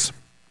reports.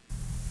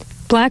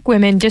 Black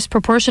women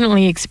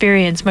disproportionately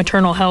experience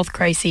maternal health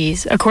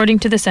crises, according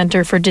to the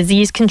Center for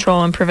Disease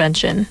Control and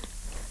Prevention.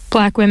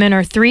 Black women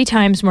are 3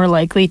 times more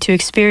likely to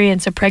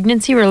experience a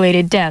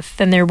pregnancy-related death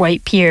than their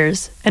white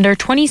peers, and are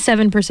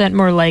 27%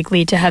 more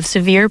likely to have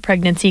severe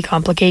pregnancy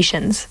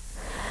complications.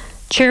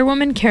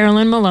 Chairwoman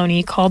Carolyn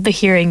Maloney called the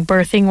hearing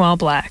Birthing While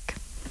Black.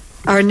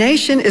 Our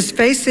nation is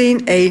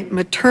facing a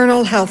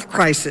maternal health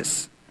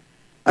crisis.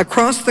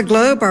 Across the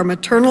globe, our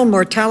maternal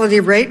mortality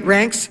rate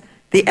ranks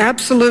the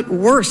absolute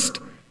worst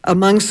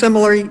among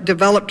similarly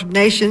developed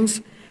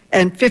nations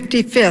and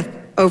 55th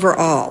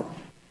overall.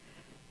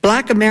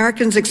 Black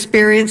Americans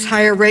experience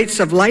higher rates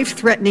of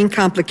life-threatening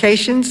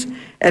complications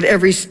at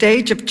every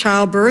stage of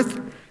childbirth,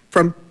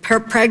 from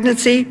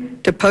pregnancy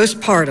to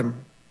postpartum.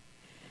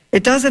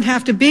 It doesn't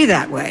have to be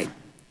that way.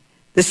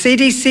 The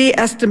CDC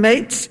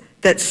estimates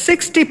that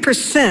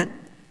 60%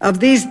 of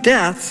these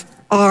deaths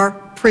are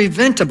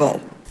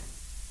preventable.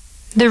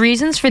 The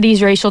reasons for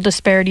these racial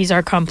disparities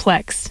are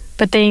complex,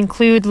 but they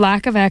include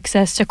lack of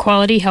access to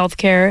quality health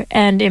care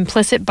and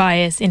implicit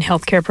bias in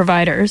healthcare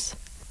providers.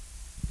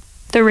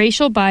 The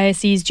racial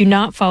biases do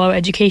not follow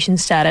education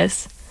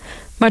status.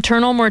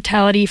 Maternal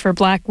mortality for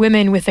Black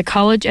women with a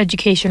college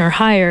education or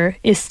higher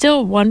is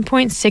still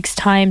 1.6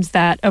 times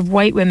that of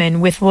white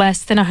women with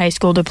less than a high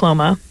school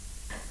diploma.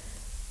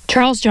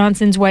 Charles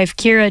Johnson's wife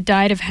Kira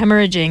died of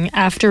hemorrhaging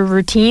after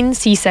routine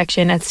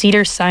C-section at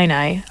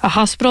Cedars-Sinai, a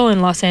hospital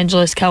in Los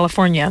Angeles,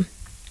 California.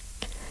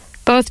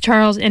 Both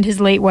Charles and his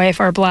late wife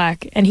are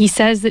Black, and he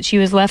says that she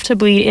was left to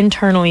bleed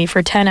internally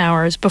for 10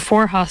 hours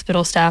before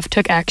hospital staff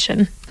took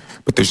action.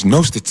 But there's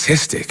no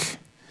statistic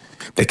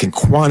that can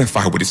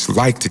quantify what it's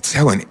like to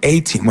tell an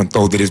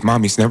 18-month-old that his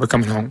mommy's never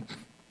coming home.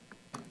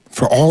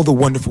 For all the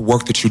wonderful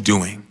work that you're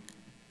doing,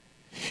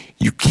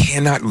 you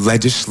cannot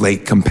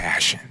legislate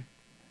compassion.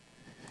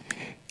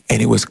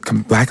 And it was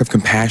lack of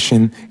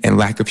compassion and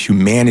lack of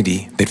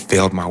humanity that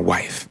failed my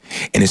wife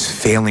and is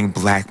failing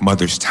Black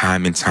mothers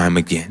time and time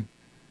again.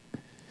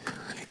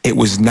 It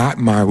was not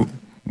my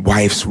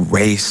wife's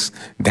race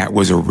that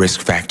was a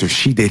risk factor.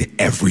 She did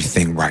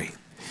everything right.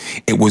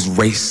 It was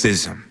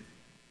racism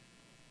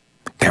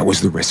that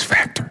was the risk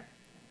factor.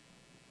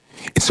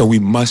 And so we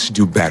must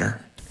do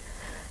better.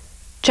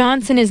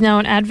 Johnson is now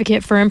an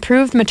advocate for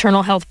improved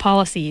maternal health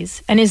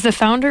policies and is the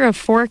founder of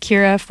For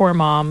Kira for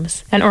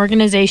Moms, an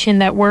organization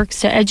that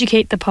works to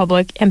educate the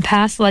public and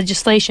pass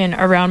legislation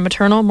around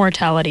maternal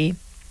mortality.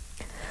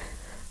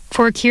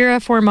 For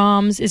Kira for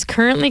Moms is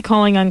currently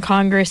calling on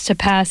Congress to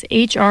pass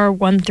H.R.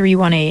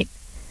 1318.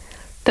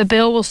 The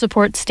bill will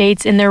support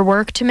states in their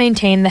work to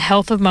maintain the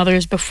health of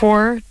mothers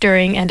before,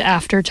 during, and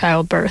after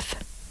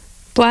childbirth.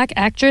 Black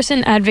actress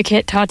and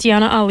advocate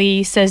Tatiana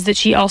Ali says that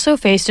she also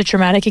faced a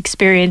traumatic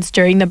experience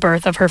during the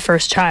birth of her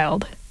first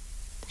child.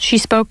 She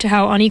spoke to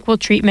how unequal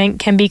treatment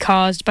can be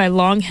caused by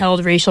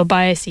long-held racial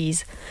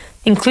biases,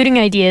 including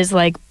ideas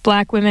like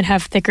Black women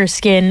have thicker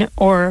skin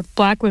or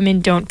Black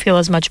women don't feel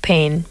as much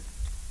pain.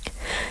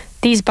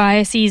 These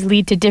biases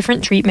lead to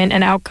different treatment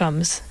and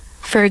outcomes.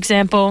 For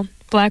example,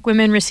 Black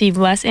women receive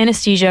less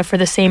anesthesia for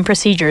the same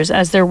procedures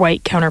as their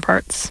white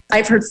counterparts.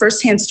 I've heard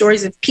firsthand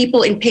stories of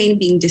people in pain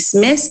being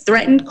dismissed,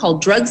 threatened,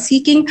 called drug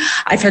seeking.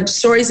 I've heard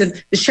stories of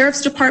the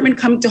sheriff's department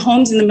coming to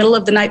homes in the middle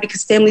of the night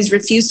because families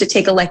refuse to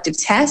take elective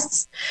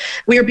tests.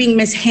 We are being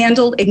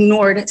mishandled,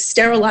 ignored,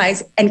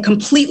 sterilized, and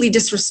completely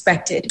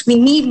disrespected. We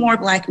need more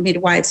Black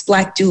midwives,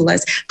 Black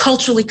doulas,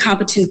 culturally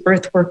competent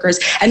birth workers,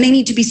 and they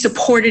need to be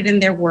supported in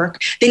their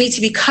work. They need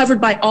to be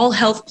covered by all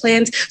health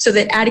plans so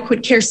that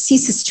adequate care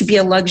ceases to be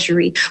a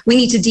luxury. We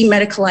need to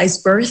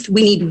demedicalize birth.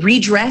 We need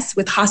redress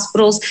with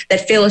hospitals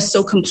that fail us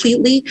so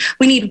completely.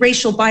 We need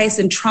racial bias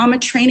and trauma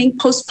training,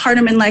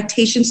 postpartum and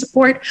lactation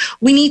support.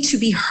 We need to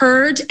be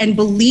heard and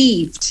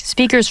believed.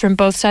 Speakers from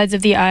both sides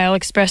of the aisle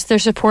expressed their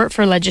support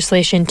for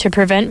legislation to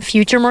prevent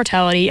future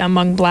mortality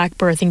among Black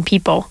birthing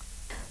people.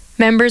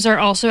 Members are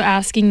also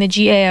asking the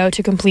GAO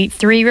to complete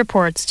 3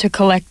 reports to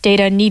collect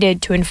data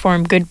needed to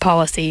inform good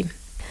policy.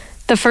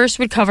 The first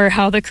would cover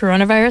how the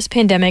coronavirus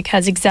pandemic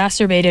has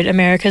exacerbated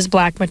America's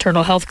Black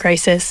maternal health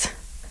crisis.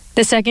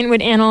 The second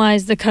would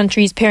analyze the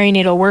country's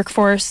perinatal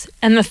workforce,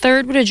 and the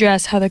third would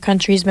address how the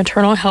country's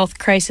maternal health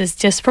crisis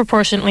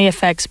disproportionately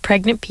affects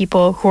pregnant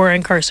people who are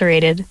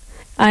incarcerated.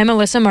 I'm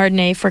Alyssa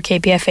Martinet for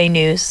KPFA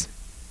News.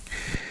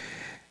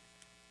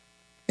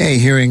 A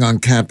hearing on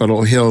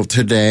Capitol Hill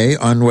today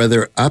on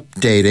whether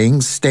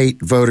updating state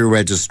voter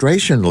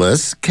registration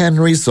lists can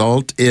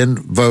result in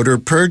voter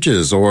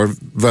purges or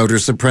voter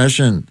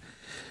suppression.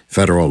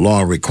 Federal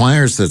law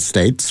requires that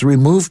states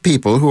remove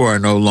people who are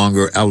no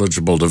longer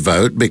eligible to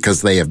vote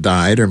because they have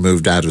died or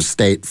moved out of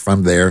state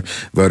from their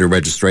voter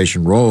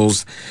registration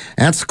rolls.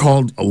 That's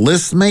called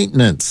list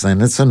maintenance,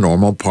 and it's a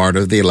normal part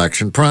of the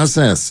election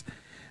process.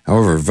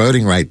 However,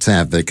 voting rights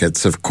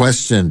advocates have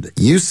questioned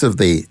use of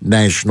the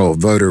National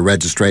Voter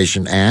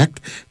Registration Act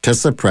to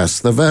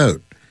suppress the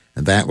vote.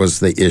 And that was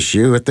the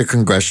issue at the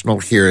congressional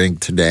hearing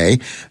today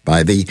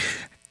by the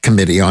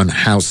Committee on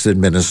House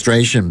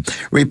Administration.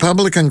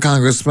 Republican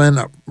Congressman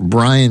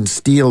Brian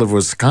Steele of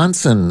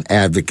Wisconsin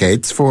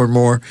advocates for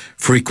more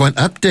frequent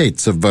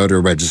updates of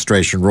voter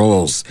registration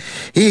rolls.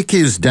 He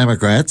accused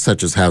Democrats,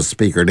 such as House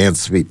Speaker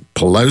Nancy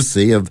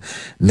Pelosi, of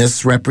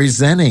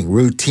misrepresenting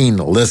routine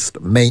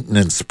list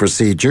maintenance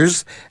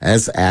procedures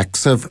as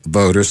acts of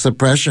voter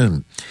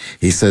suppression.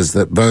 He says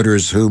that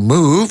voters who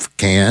move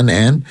can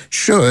and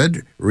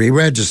should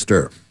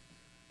re-register.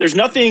 There's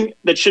nothing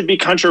that should be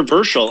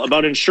controversial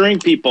about ensuring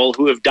people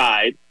who have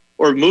died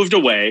or moved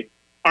away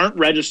aren't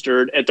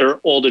registered at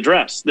their old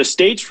address. The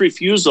state's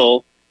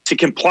refusal to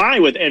comply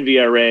with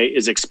NVRA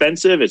is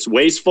expensive, it's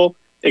wasteful,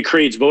 it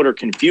creates voter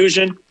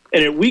confusion,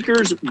 and it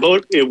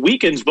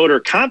weakens voter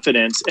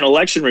confidence in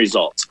election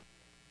results.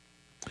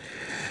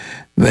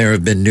 There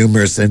have been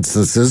numerous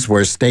instances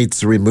where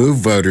states remove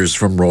voters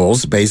from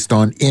rolls based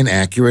on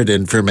inaccurate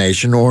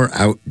information or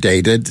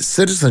outdated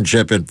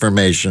citizenship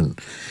information,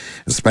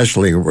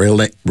 especially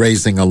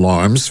raising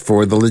alarms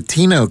for the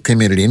Latino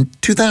community. In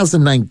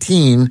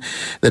 2019,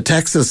 the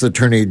Texas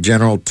Attorney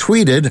General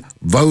tweeted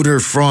voter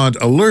fraud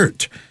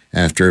alert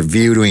after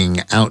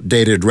viewing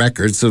outdated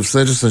records of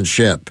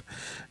citizenship.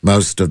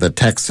 Most of the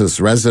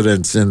Texas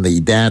residents in the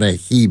data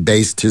he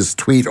based his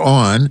tweet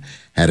on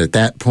had at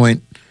that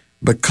point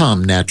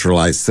become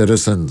naturalized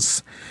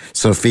citizens.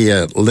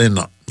 Sophia Lynn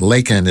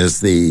Lakin is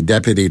the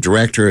deputy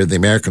director of the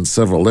American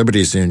Civil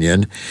Liberties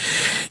Union.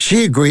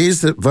 She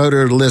agrees that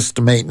voter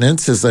list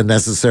maintenance is a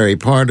necessary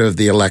part of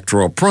the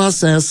electoral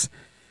process,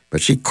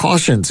 but she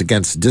cautions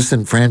against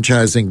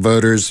disenfranchising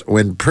voters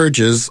when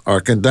purges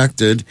are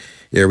conducted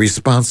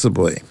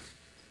irresponsibly.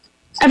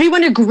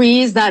 Everyone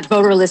agrees that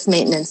voter list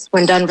maintenance,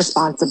 when done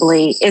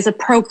responsibly, is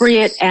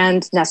appropriate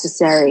and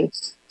necessary.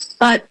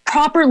 But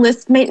proper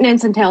list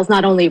maintenance entails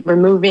not only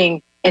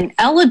removing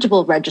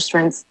ineligible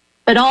registrants,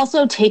 but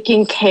also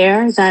taking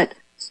care that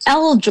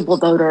eligible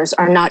voters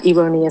are not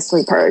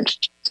erroneously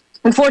purged.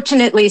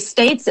 Unfortunately,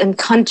 states and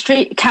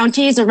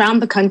counties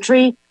around the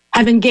country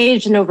have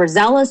engaged in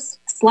overzealous,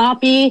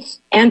 sloppy,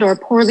 and or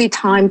poorly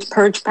timed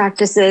purge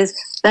practices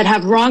that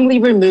have wrongly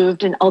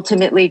removed and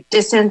ultimately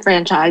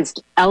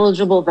disenfranchised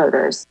eligible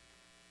voters.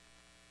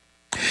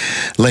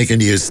 Lakin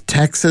used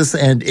Texas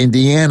and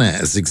Indiana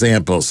as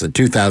examples. In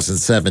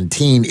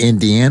 2017,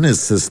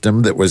 Indiana's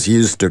system that was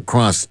used to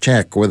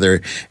cross-check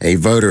whether a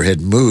voter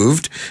had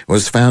moved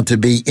was found to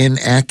be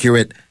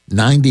inaccurate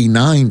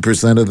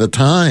 99% of the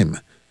time.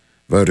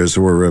 Voters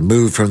were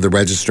removed from the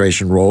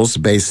registration rolls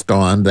based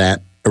on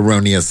that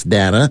erroneous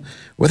data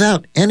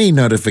without any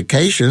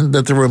notification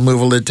that the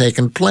removal had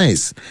taken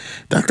place.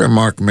 Dr.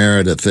 Mark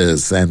Meredith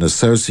is an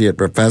associate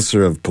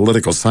professor of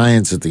political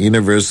science at the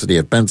University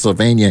of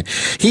Pennsylvania.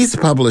 He's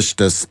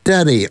published a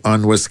study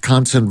on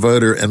Wisconsin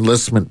voter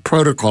enlistment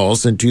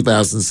protocols in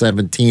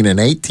 2017 and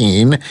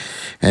 18,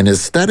 and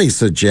his study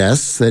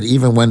suggests that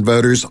even when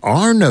voters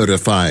are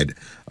notified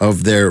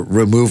of their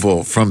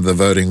removal from the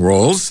voting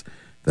rolls,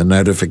 the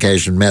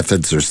notification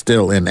methods are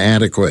still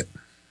inadequate.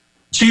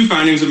 Two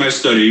findings of my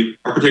study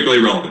are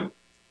particularly relevant.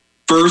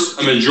 First,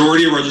 a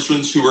majority of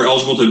registrants who were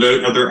eligible to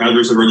vote at their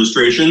address of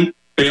registration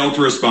failed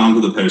to respond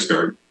to the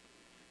postcard.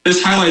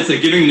 This highlights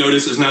that giving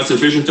notice is not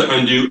sufficient to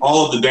undo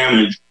all of the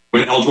damage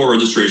when eligible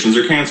registrations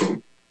are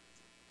canceled.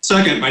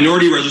 Second,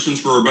 minority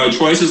registrants were about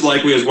twice as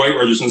likely as white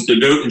registrants to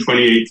vote in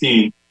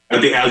 2018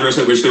 at the address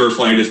at which they were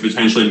flagged as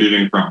potentially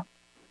moving from.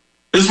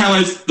 This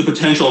highlights the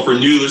potential for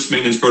new list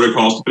maintenance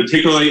protocols to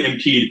particularly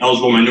impede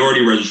eligible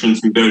minority registrants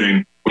from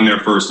voting when they're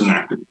first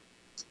enacted.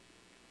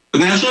 The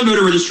National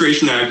Voter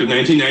Registration Act of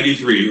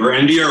 1993, or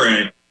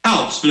NVRA,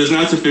 helps, but is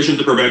not sufficient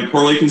to prevent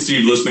poorly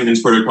conceived list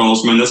maintenance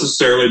protocols from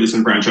unnecessarily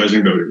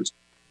disenfranchising voters.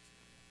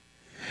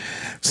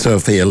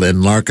 Sophia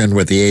Lynn Larkin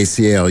with the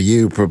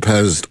ACLU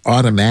proposed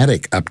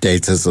automatic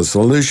updates as a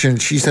solution.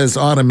 She says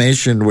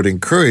automation would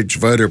encourage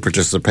voter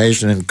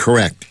participation and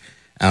correct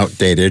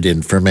outdated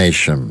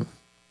information.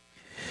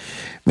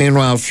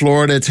 Meanwhile,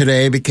 Florida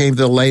today became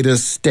the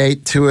latest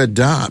state to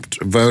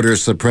adopt voter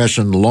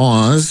suppression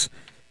laws.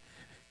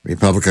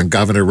 Republican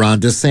Governor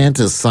Ron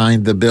DeSantis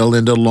signed the bill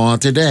into law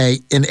today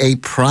in a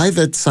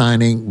private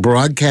signing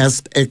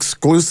broadcast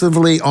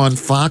exclusively on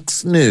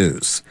Fox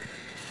News.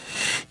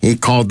 He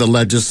called the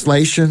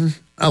legislation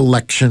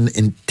election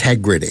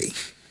integrity.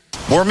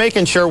 We're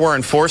making sure we're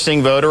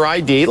enforcing voter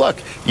ID. Look,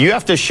 you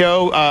have to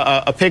show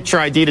a picture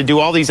ID to do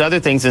all these other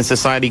things in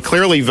society,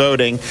 clearly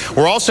voting.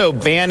 We're also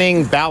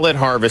banning ballot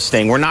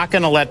harvesting. We're not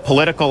going to let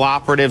political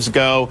operatives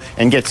go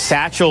and get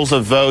satchels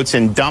of votes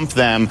and dump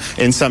them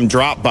in some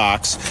drop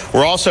box.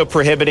 We're also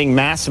prohibiting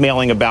mass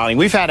mailing of balloting.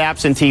 We've had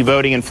absentee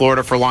voting in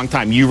Florida for a long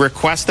time. You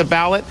request a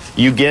ballot,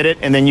 you get it,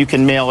 and then you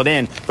can mail it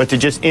in. But to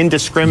just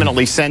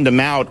indiscriminately send them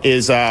out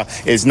is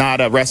not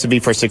a recipe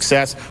for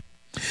success.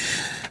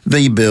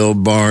 The bill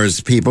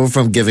bars people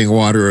from giving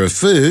water or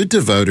food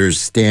to voters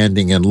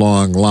standing in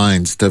long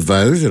lines to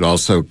vote. It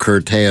also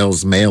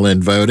curtails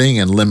mail-in voting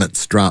and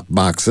limits drop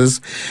boxes.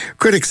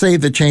 Critics say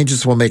the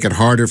changes will make it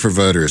harder for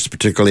voters,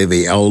 particularly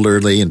the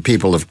elderly and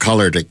people of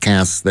color, to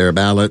cast their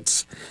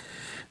ballots.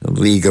 The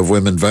League of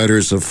Women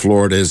Voters of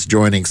Florida is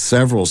joining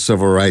several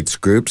civil rights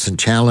groups in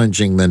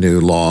challenging the new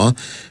law.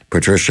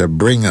 Patricia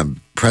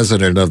Brigham,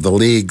 president of the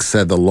league,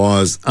 said the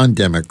law is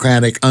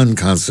undemocratic,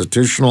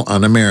 unconstitutional,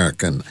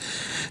 un-American.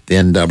 The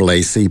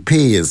NAACP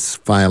is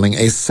filing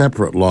a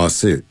separate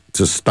lawsuit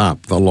to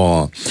stop the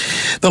law.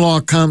 The law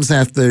comes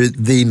after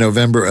the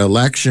November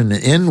election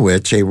in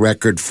which a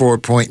record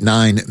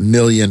 4.9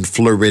 million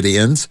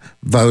Floridians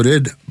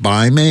voted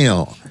by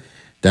mail.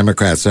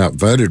 Democrats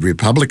outvoted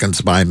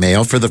Republicans by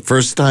mail for the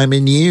first time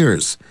in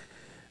years,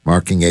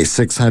 marking a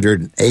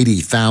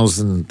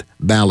 680,000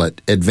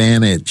 ballot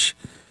advantage.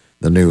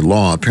 The new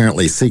law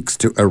apparently seeks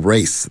to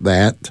erase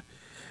that.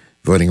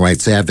 Voting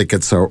rights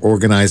advocates are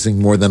organizing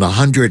more than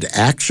 100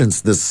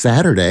 actions this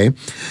Saturday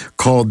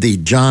called the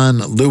John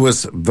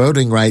Lewis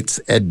Voting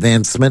Rights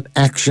Advancement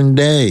Action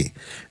Day.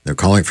 They're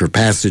calling for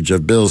passage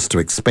of bills to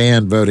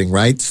expand voting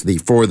rights, the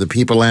For the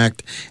People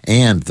Act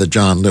and the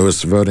John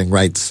Lewis Voting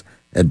Rights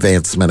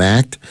Advancement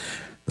Act.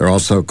 They're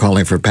also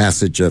calling for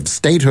passage of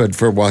statehood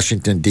for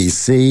Washington,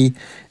 D.C.,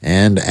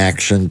 and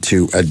action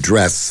to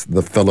address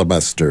the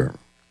filibuster.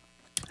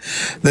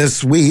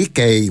 This week,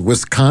 a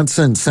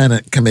Wisconsin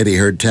Senate committee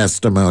heard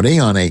testimony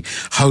on a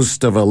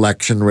host of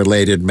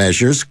election-related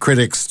measures.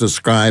 Critics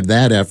describe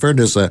that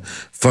effort as a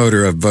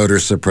photo of voter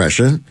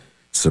suppression.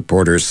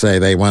 Supporters say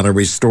they want to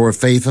restore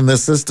faith in the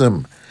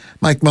system.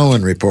 Mike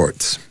Moen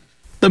reports.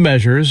 The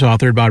measures,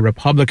 authored by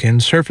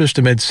Republicans, surfaced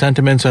amid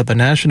sentiments at the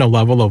national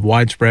level of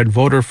widespread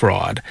voter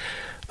fraud.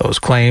 Those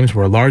claims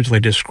were largely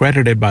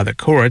discredited by the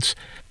courts,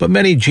 but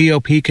many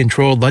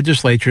GOP-controlled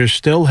legislatures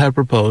still have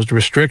proposed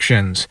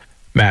restrictions.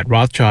 Matt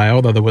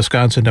Rothschild of the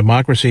Wisconsin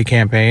Democracy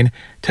Campaign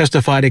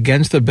testified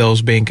against the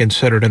bills being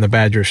considered in the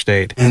Badger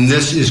State. And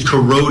this is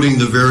corroding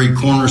the very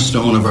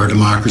cornerstone of our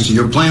democracy.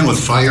 You're playing with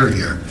fire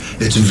here.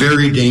 It's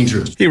very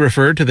dangerous. He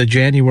referred to the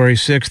January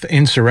 6th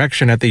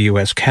insurrection at the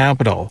U.S.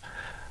 Capitol.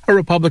 A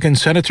Republican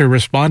senator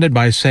responded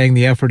by saying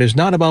the effort is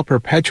not about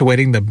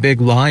perpetuating the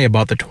big lie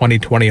about the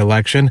 2020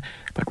 election,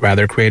 but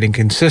rather creating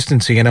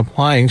consistency in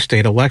applying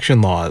state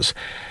election laws.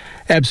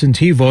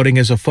 Absentee voting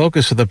is a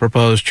focus of the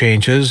proposed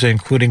changes,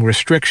 including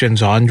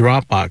restrictions on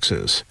drop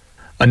boxes.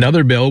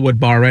 Another bill would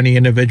bar any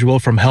individual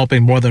from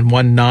helping more than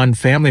one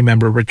non-family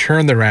member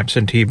return their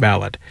absentee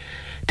ballot.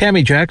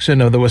 Tammy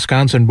Jackson of the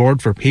Wisconsin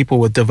Board for People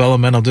with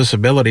Developmental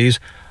Disabilities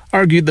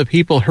argued the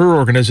people her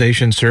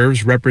organization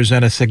serves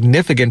represent a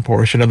significant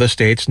portion of the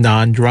state's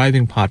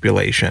non-driving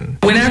population.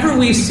 Whenever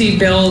we see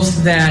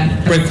bills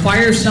that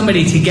require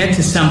somebody to get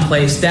to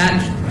someplace,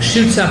 that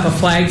shoots up a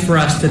flag for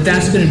us that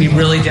that's going to be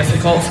really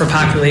difficult for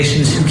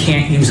populations who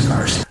can't use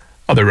cars.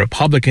 Other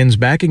Republicans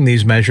backing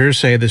these measures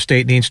say the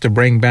state needs to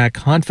bring back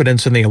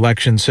confidence in the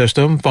election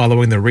system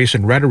following the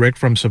recent rhetoric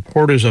from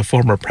supporters of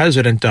former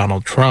President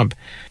Donald Trump.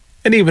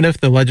 And even if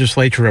the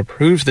legislature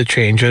approves the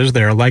changes,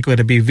 they are likely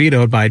to be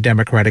vetoed by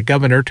Democratic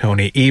Governor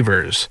Tony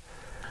Evers.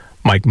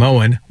 Mike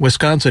Moen,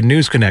 Wisconsin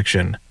News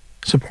Connection.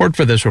 Support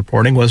for this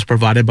reporting was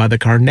provided by the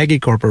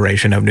Carnegie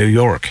Corporation of New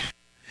York.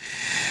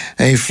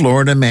 A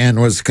Florida man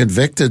was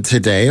convicted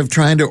today of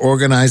trying to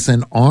organize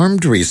an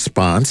armed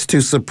response to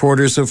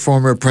supporters of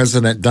former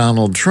President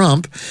Donald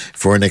Trump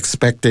for an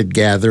expected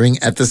gathering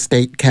at the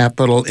state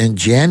capitol in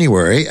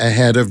January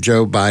ahead of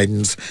Joe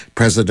Biden's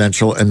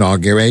presidential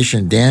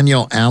inauguration.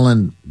 Daniel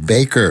Allen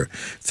Baker,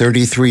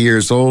 33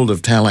 years old,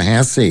 of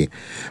Tallahassee,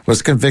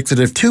 was convicted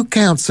of 2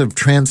 counts of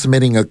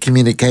transmitting a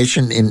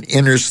communication in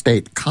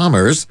interstate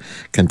commerce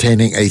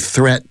containing a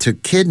threat to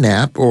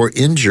kidnap or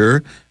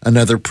injure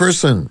another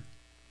person.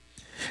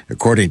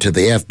 According to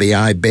the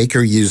FBI,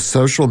 Baker used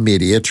social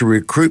media to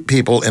recruit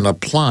people in a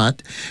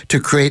plot to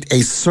create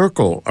a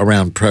circle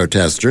around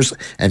protesters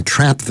and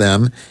trap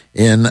them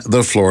in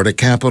the Florida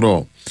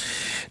Capitol.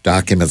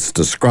 Documents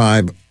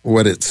describe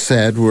what it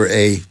said were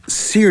a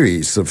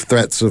series of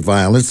threats of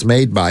violence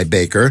made by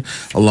Baker,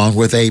 along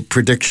with a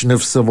prediction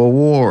of civil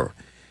war.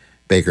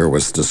 Baker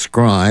was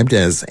described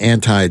as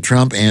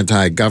anti-Trump,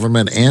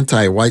 anti-government,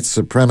 anti-white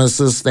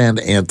supremacist, and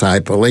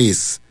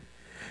anti-police.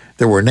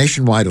 There were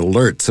nationwide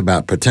alerts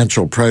about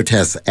potential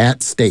protests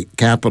at state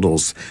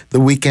capitals the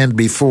weekend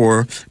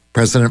before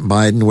President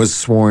Biden was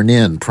sworn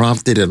in,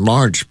 prompted in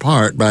large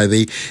part by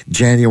the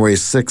January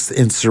 6th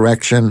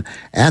insurrection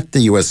at the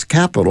U.S.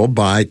 Capitol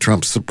by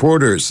Trump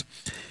supporters.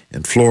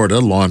 In Florida,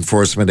 law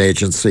enforcement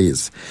agents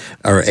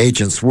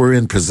were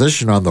in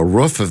position on the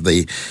roof of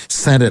the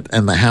Senate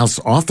and the House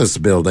office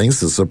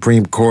buildings, the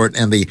Supreme Court,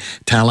 and the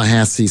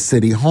Tallahassee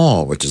City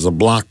Hall, which is a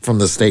block from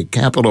the state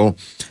capitol.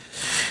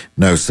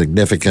 No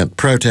significant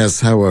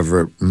protests,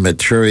 however,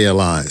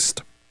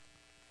 materialized.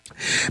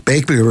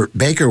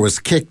 Baker was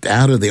kicked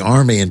out of the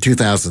Army in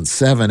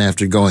 2007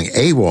 after going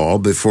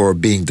AWOL before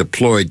being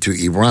deployed to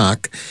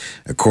Iraq.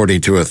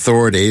 According to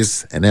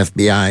authorities, an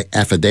FBI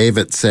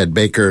affidavit said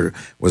Baker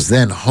was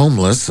then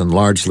homeless and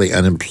largely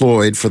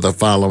unemployed for the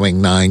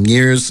following 9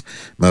 years,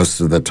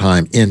 most of the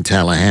time in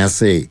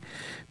Tallahassee.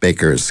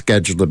 Baker is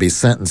scheduled to be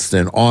sentenced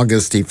in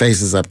August. He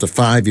faces up to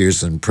 5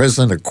 years in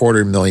prison, a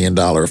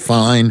 $250,000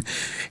 fine,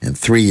 and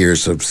 3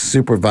 years of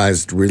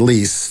supervised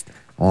release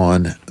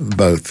on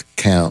both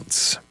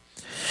counts.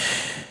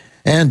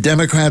 And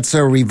Democrats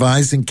are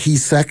revising key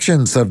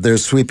sections of their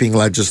sweeping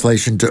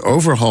legislation to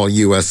overhaul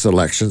U.S.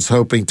 elections,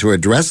 hoping to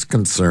address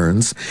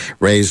concerns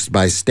raised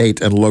by state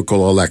and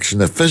local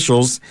election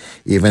officials,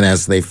 even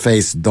as they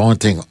face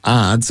daunting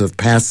odds of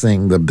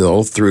passing the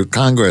bill through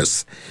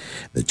Congress.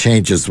 The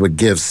changes would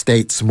give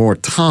states more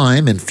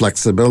time and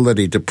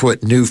flexibility to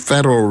put new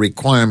federal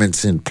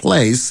requirements in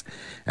place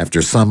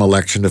after some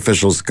election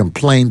officials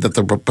complained that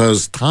the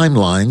proposed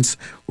timelines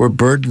were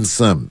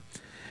burdensome.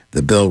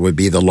 The bill would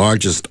be the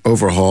largest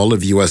overhaul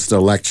of U.S.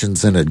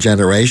 elections in a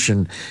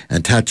generation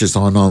and touches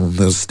on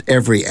almost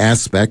every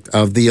aspect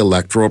of the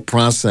electoral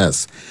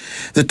process.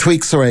 The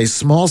tweaks are a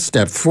small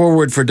step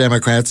forward for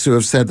Democrats who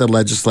have said the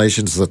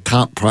legislation is a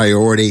top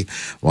priority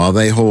while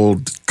they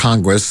hold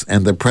Congress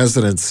and the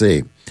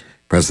presidency.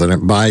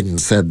 President Biden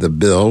said the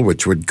bill,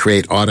 which would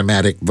create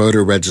automatic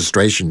voter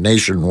registration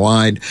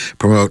nationwide,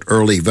 promote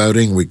early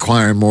voting,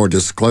 require more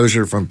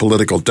disclosure from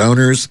political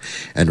donors,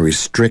 and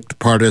restrict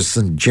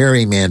partisan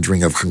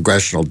gerrymandering of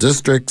congressional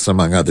districts,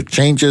 among other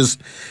changes,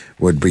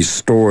 would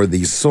restore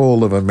the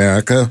soul of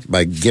America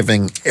by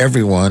giving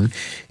everyone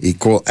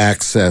equal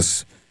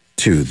access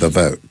to the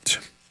vote.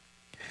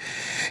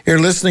 You're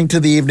listening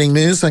to the Evening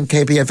News on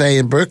KPFA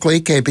in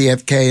Berkeley,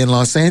 KPFK in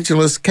Los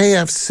Angeles,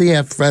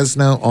 KFCF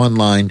Fresno,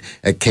 online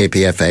at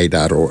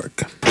kpfa.org.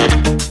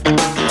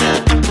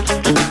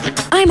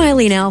 I'm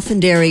Eileen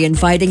Alfandary,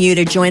 inviting you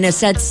to join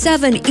us at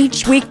 7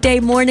 each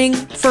weekday morning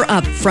for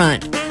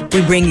Upfront.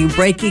 We bring you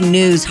breaking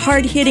news,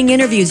 hard-hitting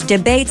interviews,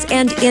 debates,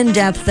 and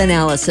in-depth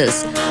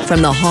analysis.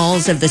 From the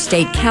halls of the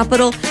state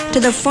capitol to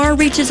the far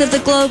reaches of the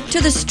globe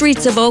to the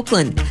streets of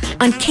Oakland.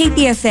 On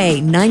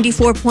KPFA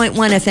 94.1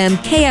 FM,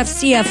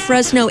 KFCF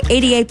Fresno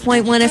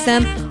 88.1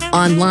 FM,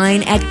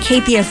 online at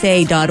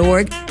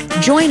kpfa.org.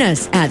 Join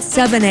us at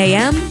 7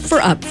 a.m. for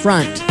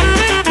Upfront.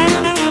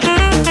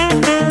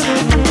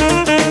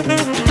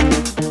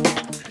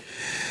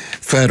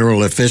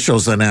 Federal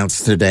officials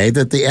announced today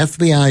that the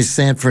FBI's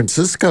San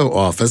Francisco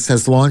office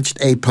has launched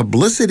a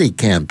publicity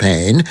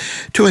campaign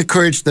to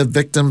encourage the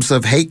victims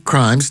of hate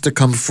crimes to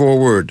come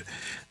forward.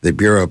 The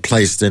Bureau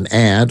placed an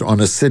ad on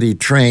a city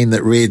train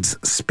that reads,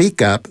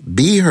 "Speak up,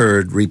 be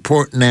heard,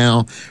 report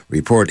now,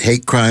 report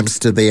hate crimes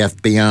to the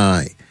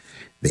FBI."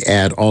 The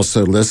ad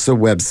also lists a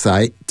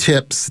website,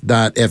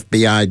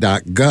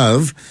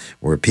 tips.fbi.gov,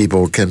 where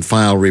people can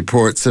file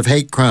reports of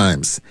hate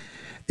crimes.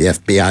 The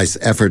FBI's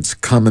efforts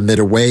come amid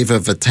a wave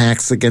of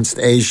attacks against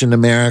Asian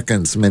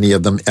Americans, many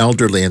of them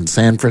elderly, in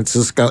San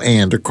Francisco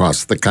and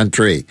across the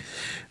country.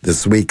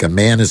 This week, a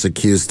man is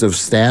accused of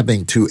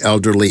stabbing 2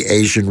 elderly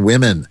Asian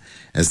women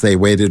as they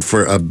waited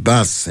for a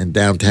bus in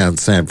downtown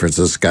San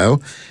Francisco.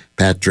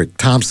 Patrick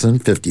Thompson,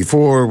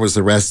 54, was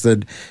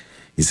arrested.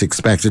 He's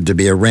expected to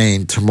be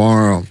arraigned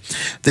tomorrow.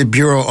 The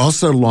Bureau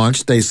also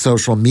launched a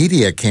social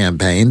media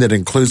campaign that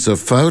includes a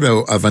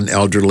photo of an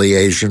elderly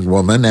Asian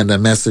woman and a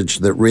message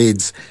that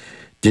reads,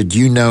 Did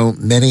you know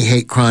many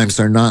hate crimes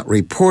are not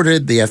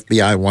reported? The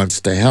FBI wants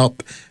to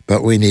help,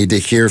 but we need to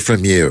hear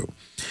from you.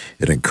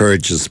 It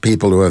encourages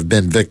people who have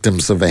been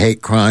victims of a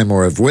hate crime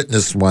or have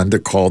witnessed one to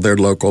call their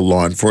local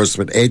law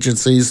enforcement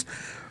agencies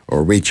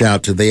or reach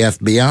out to the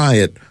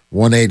FBI at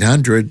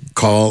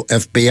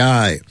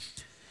 1-800-CALL-FBI.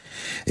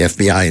 The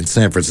FBI in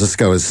San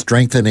Francisco is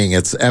strengthening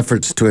its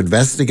efforts to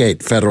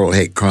investigate federal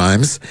hate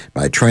crimes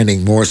by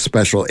training more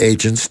special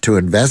agents to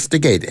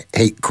investigate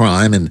hate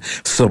crime and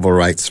civil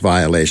rights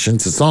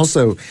violations. It's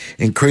also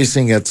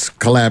increasing its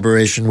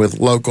collaboration with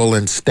local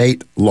and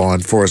state law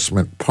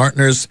enforcement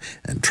partners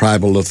and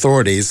tribal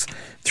authorities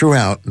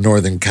throughout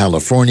Northern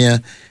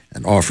California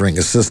and offering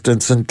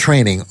assistance and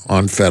training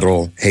on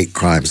federal hate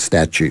crime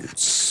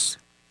statutes.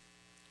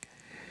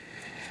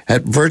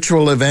 At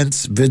virtual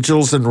events,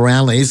 vigils, and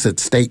rallies at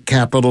state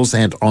capitals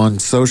and on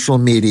social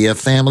media,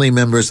 family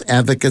members,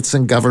 advocates,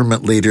 and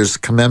government leaders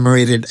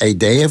commemorated a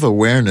day of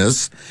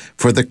awareness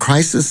for the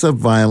crisis of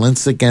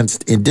violence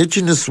against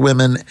Indigenous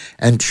women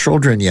and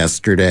children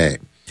yesterday.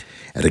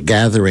 At a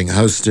gathering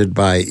hosted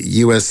by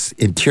U.S.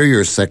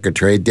 Interior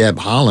Secretary Deb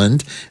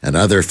Haaland and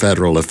other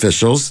federal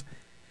officials,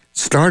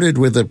 started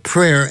with a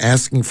prayer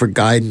asking for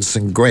guidance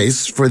and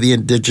grace for the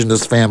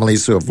Indigenous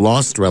families who have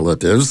lost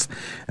relatives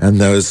and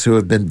those who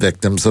have been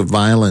victims of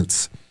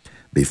violence.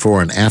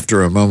 Before and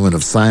after a moment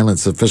of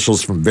silence,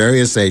 officials from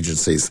various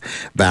agencies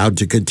vowed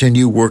to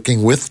continue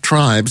working with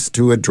tribes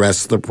to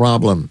address the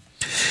problem.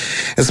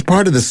 As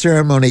part of the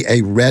ceremony,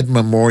 a red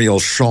memorial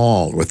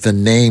shawl with the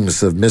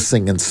names of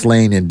missing and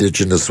slain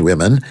Indigenous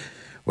women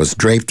was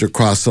draped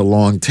across a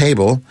long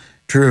table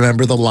to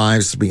remember the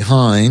lives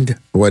behind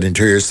what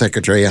Interior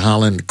Secretary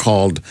Haaland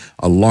called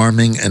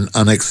alarming and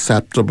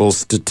unacceptable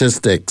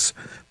statistics.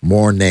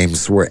 More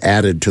names were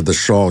added to the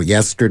shawl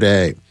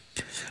yesterday.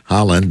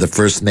 Haaland, the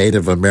first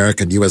Native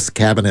American U.S.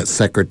 Cabinet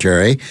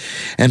Secretary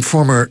and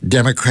former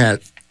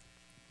Democrat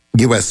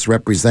U.S.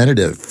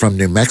 Representative from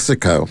New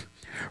Mexico,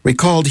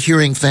 recalled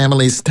hearing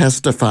families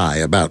testify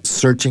about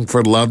searching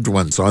for loved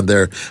ones on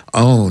their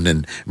own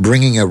and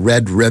bringing a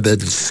red ribbon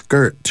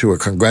skirt to a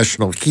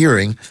congressional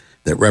hearing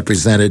that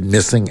represented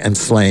missing and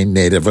slain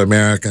Native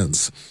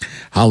Americans.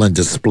 Haaland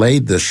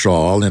displayed the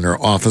shawl in her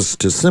office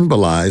to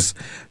symbolize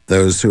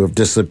those who have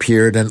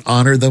disappeared and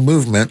honor the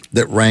movement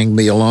that rang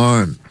the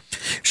alarm.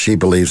 She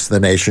believes the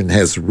nation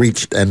has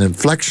reached an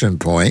inflection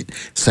point,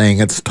 saying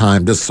it's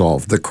time to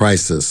solve the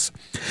crisis.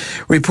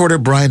 Reporter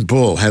Brian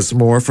Bull has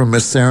more from a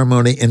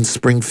ceremony in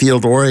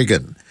Springfield,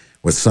 Oregon,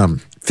 with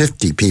some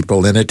 50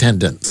 people in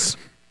attendance.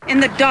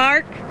 In the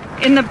dark,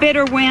 in the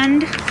bitter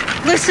wind,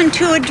 listen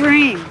to a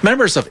dream.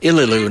 Members of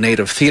Ililu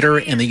Native Theater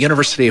in the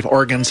University of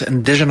Oregon's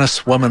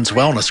Indigenous Women's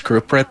Wellness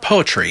Group read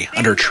poetry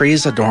under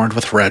trees adorned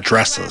with red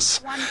dresses.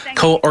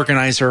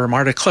 Co-organizer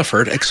Marta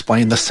Clifford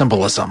explained the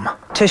symbolism.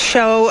 To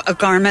show a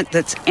garment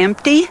that's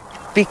empty,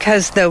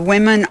 because the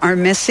women are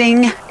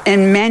missing.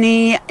 In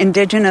many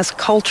Indigenous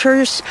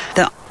cultures,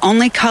 the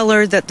only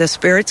color that the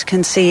spirits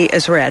can see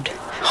is red,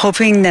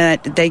 hoping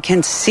that they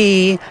can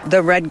see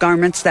the red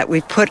garments that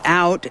we put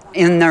out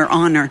in their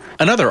honor.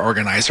 Another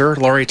organizer,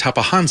 Lori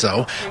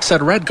Tapahanzo,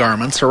 said red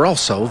garments are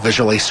also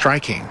visually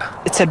striking.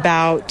 It's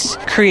about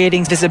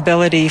creating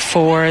visibility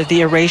for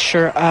the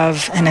erasure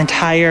of an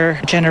entire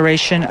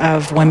generation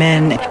of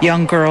women,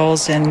 young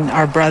girls, and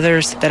our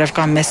brothers that have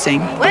gone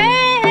missing.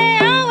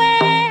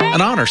 An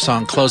honor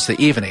song closed the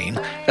evening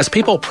as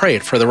people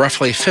prayed for the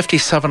roughly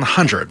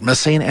 5,700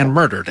 missing and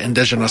murdered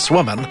Indigenous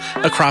women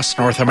across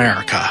North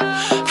America.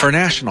 For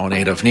National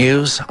Native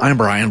News, I'm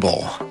Brian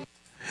Bull.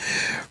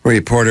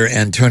 Reporter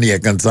Antonia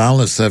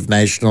Gonzalez of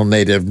National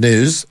Native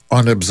News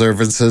on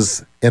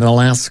observances in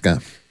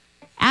Alaska.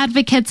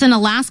 Advocates in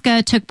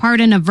Alaska took part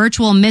in a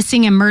virtual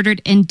missing and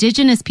murdered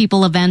Indigenous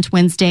people event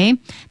Wednesday.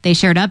 They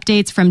shared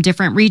updates from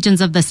different regions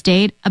of the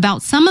state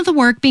about some of the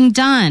work being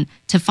done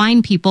to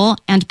find people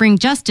and bring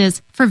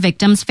justice for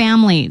victims'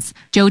 families.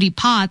 Jody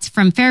Potts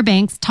from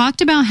Fairbanks talked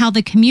about how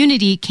the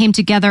community came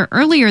together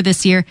earlier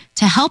this year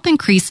to help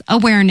increase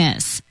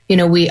awareness. You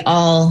know, we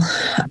all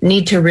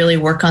need to really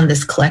work on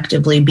this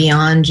collectively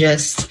beyond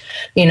just,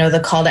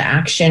 the call to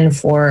action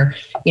for,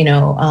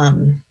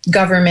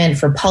 government,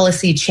 for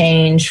policy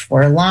change,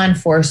 for law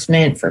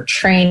enforcement, for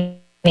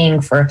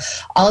training, for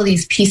all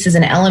these pieces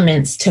and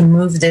elements to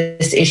move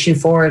this issue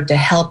forward to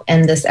help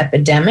end this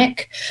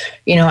epidemic.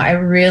 I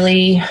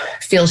really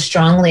feel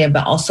strongly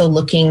about also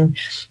looking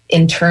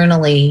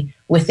internally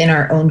within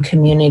our own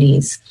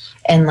communities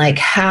and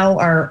how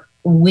are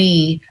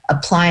we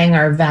applying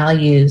our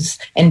values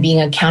and being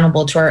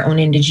accountable to our own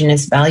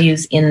Indigenous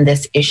values in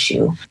this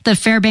issue. The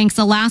Fairbanks,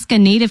 Alaska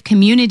Native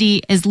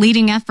community is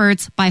leading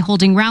efforts by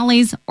holding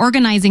rallies,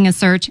 organizing a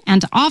search,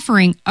 and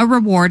offering a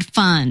reward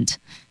fund.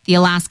 The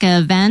Alaska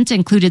event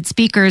included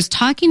speakers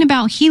talking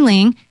about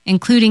healing,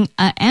 including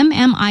a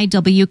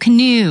MMIW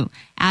canoe.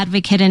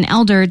 Advocate and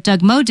elder Doug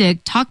Modig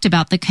talked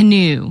about the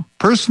canoe.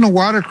 Personal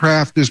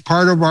watercraft is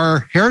part of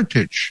our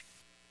heritage.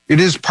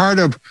 It is part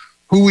of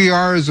who we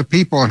are as a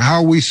people and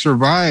how we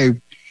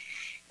survived.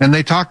 And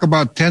they talk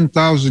about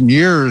 10,000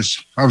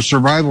 years of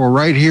survival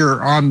right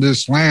here on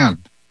this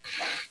land.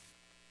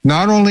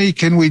 Not only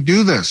can we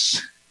do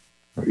this,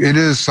 it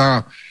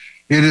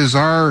is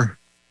our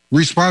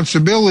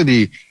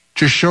responsibility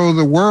to show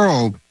the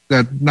world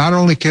that not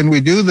only can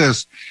we do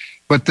this,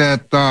 but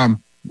that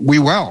we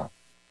will.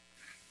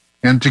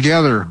 And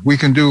together we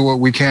can do what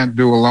we can't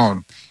do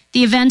alone.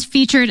 The event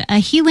featured a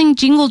healing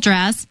jingle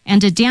dress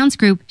and a dance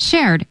group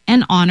shared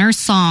an honor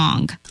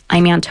song.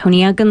 I'm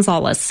Antonia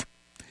Gonzalez.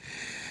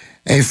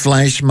 A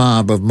flash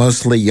mob of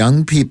mostly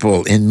young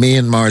people in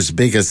Myanmar's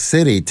biggest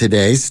city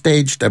today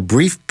staged a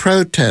brief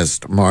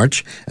protest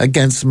march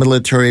against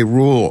military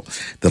rule,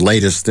 the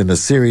latest in a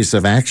series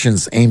of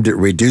actions aimed at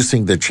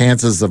reducing the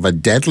chances of a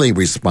deadly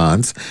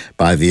response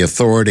by the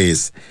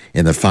authorities.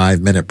 In the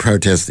 5-minute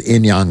protest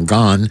in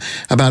Yangon,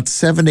 about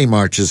 70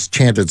 marchers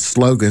chanted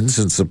slogans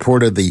in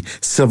support of the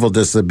civil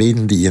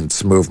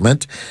disobedience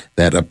movement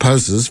that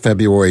opposes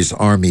February's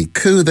army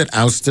coup that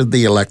ousted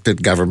the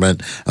elected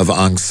government of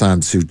Aung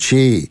San Suu Kyi.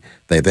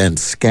 They then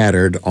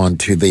scattered among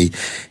the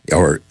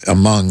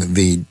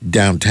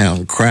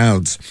downtown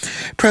crowds.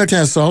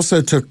 Protests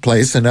also took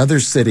place in other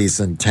cities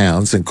and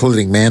towns,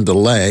 including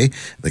Mandalay,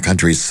 the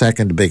country's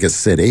second biggest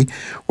city,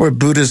 where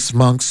Buddhist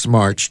monks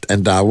marched,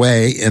 and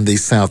Dawei in the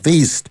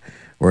southeast,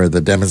 where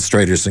the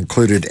demonstrators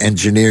included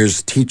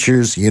engineers,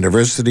 teachers,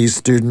 university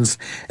students,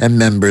 and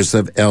members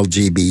of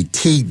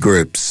LGBT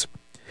groups.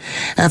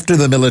 After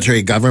the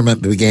military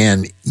government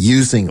began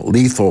using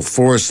lethal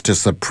force to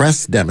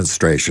suppress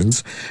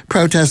demonstrations,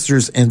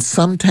 protesters in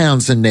some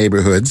towns and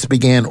neighborhoods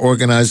began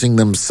organizing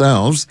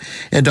themselves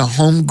into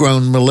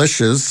homegrown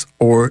militias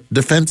or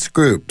defense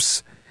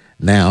groups.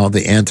 Now,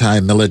 the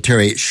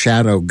anti-military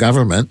shadow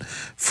government,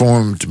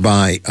 formed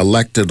by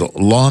elected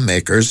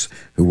lawmakers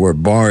who were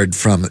barred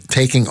from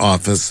taking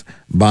office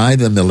by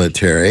the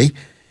military,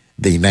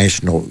 the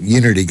National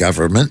Unity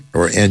Government,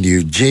 or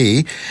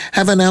NUG,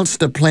 have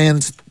announced a plan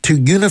to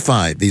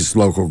unify these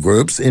local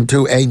groups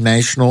into a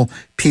National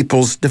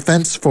People's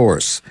Defense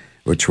Force,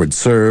 which would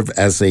serve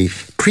as a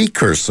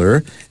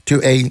precursor to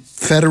a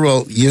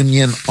federal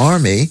union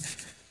army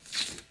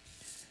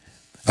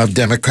of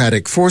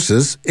democratic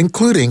forces,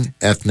 including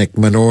ethnic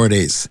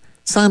minorities.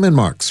 Simon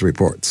Marks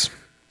reports.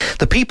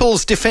 The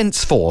People's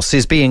Defence Force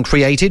is being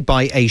created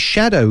by a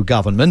shadow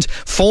government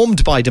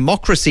formed by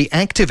democracy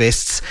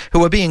activists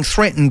who are being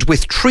threatened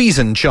with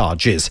treason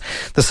charges.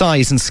 The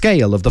size and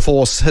scale of the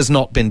force has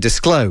not been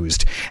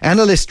disclosed.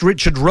 Analyst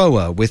Richard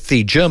Rower with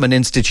the German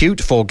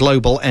Institute for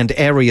Global and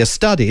Area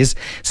Studies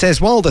says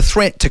while the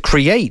threat to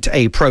create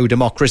a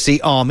pro-democracy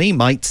army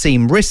might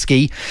seem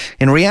risky,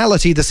 in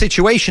reality the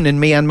situation in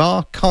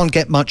Myanmar can't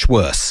get much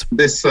worse.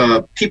 This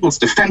People's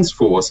Defence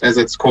Force, as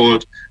it's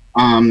called,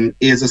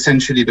 is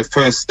essentially the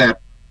first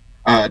step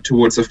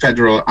towards a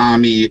federal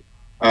army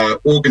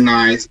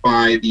organized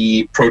by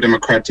the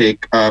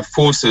pro-democratic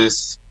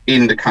forces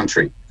in the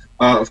country.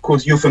 Of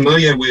course, you're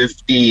familiar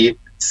with the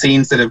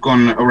scenes that have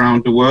gone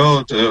around the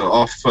world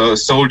of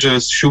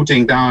soldiers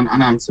shooting down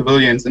unarmed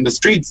civilians in the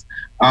streets.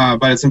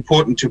 But it's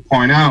important to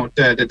point out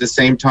that at the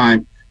same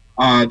time,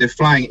 they're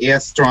flying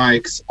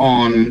airstrikes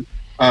on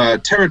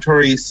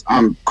territories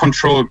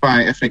controlled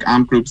by ethnic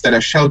armed groups that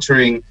are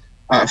sheltering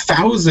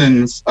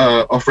thousands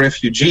of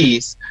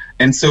refugees.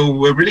 And so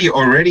we're really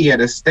already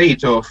at a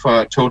state of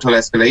total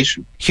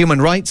escalation.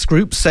 Human rights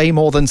groups say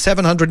more than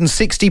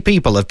 760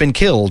 people have been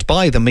killed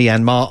by the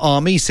Myanmar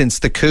army since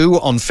the coup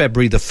on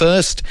February the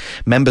 1st.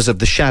 Members of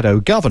the shadow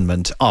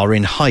government are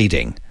in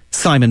hiding.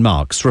 Simon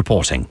Marks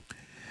reporting.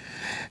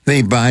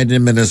 The Biden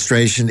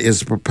administration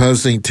is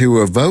proposing to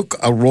revoke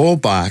a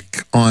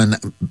rollback on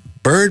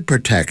bird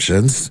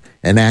protections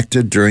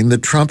enacted during the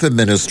Trump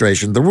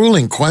administration. The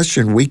ruling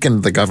question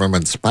weakened the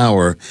government's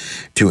power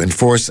to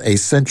enforce a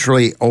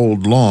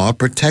century-old law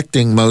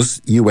protecting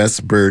most U.S.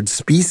 bird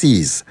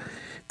species.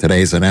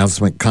 Today's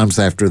announcement comes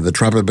after the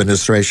Trump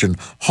administration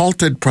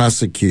halted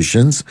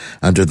prosecutions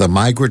under the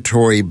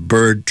Migratory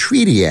Bird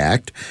Treaty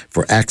Act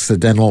for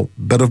accidental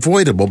but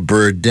avoidable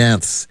bird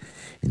deaths.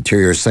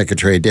 Interior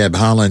Secretary Deb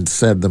Haaland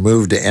said the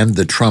move to end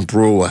the Trump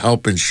rule will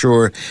help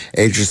ensure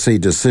agency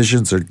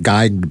decisions are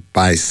guided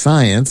by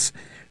science.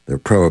 The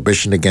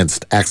prohibition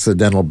against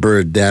accidental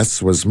bird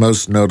deaths was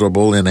most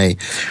notable in a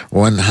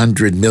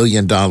 $100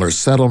 million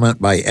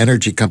settlement by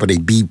energy company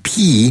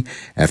BP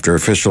after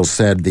officials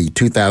said the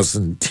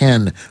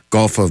 2010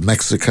 Gulf of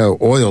Mexico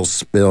oil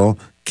spill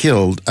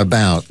killed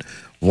about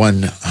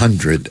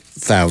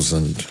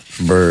 100,000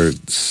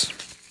 birds.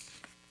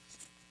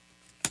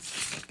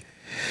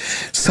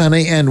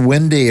 Sunny and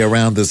windy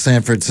around the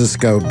San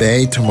Francisco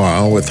Bay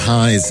tomorrow with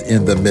highs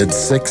in the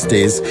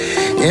mid-60s.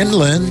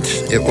 Inland,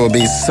 it will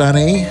be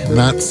sunny,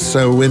 not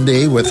so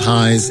windy with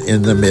highs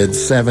in the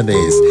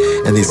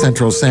mid-70s. In the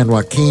central San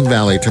Joaquin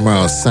Valley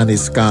tomorrow, sunny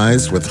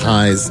skies with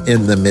highs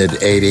in the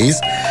mid-80s.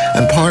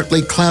 And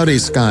partly cloudy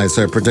skies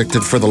are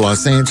predicted for the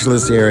Los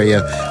Angeles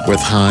area with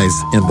highs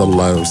in the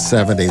low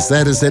 70s.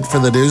 That is it for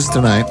the news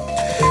tonight.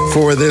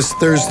 For this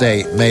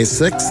Thursday, May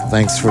 6th,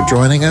 thanks for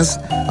joining us.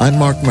 I'm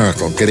Mark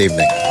Miracle. Good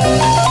evening.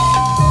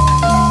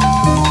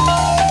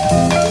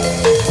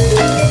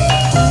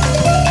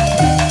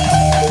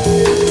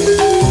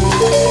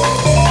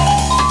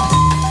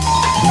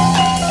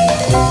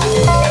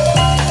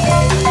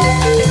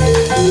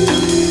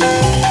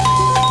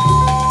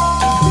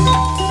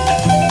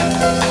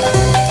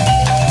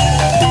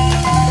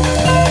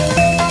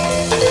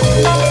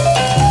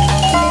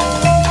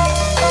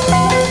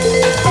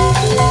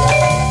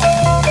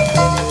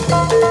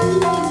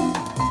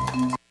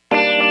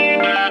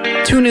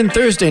 Tune in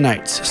Thursday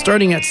nights,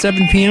 starting at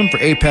 7 p.m. for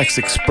Apex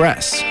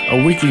Express,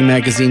 a weekly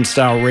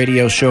magazine-style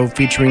radio show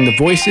featuring the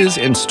voices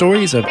and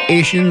stories of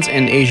Asians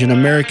and Asian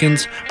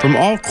Americans from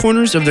all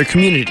corners of their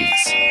communities.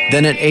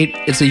 Then at 8,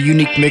 it's a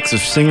unique mix of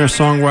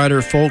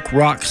singer-songwriter, folk,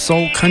 rock,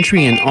 soul,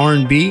 country, and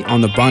R&B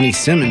on The Bonnie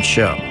Simmons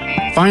Show.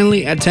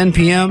 Finally, at 10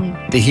 p.m.,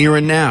 The Here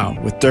and Now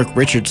with Dirk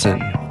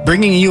Richardson,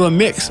 bringing you a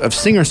mix of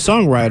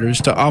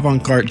singer-songwriters to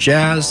avant-garde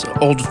jazz,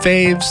 old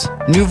faves,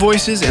 new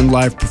voices, and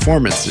live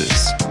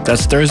performances.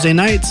 That's Thursday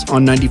nights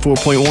on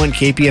 94.1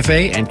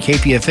 KPFA and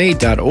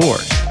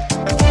kpfa.org.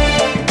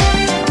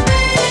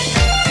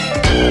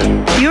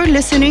 You're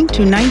listening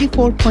to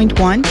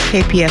 94.1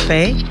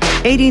 KPFA,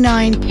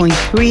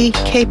 89.3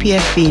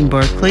 KPFB in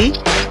Berkeley,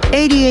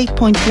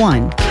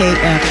 88.1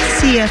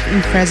 KFCF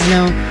in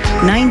Fresno,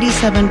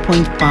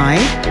 97.5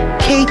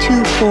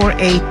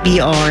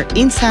 K248BR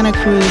in Santa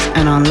Cruz,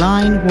 and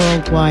online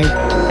worldwide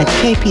at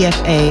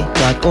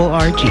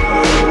kpfa.org.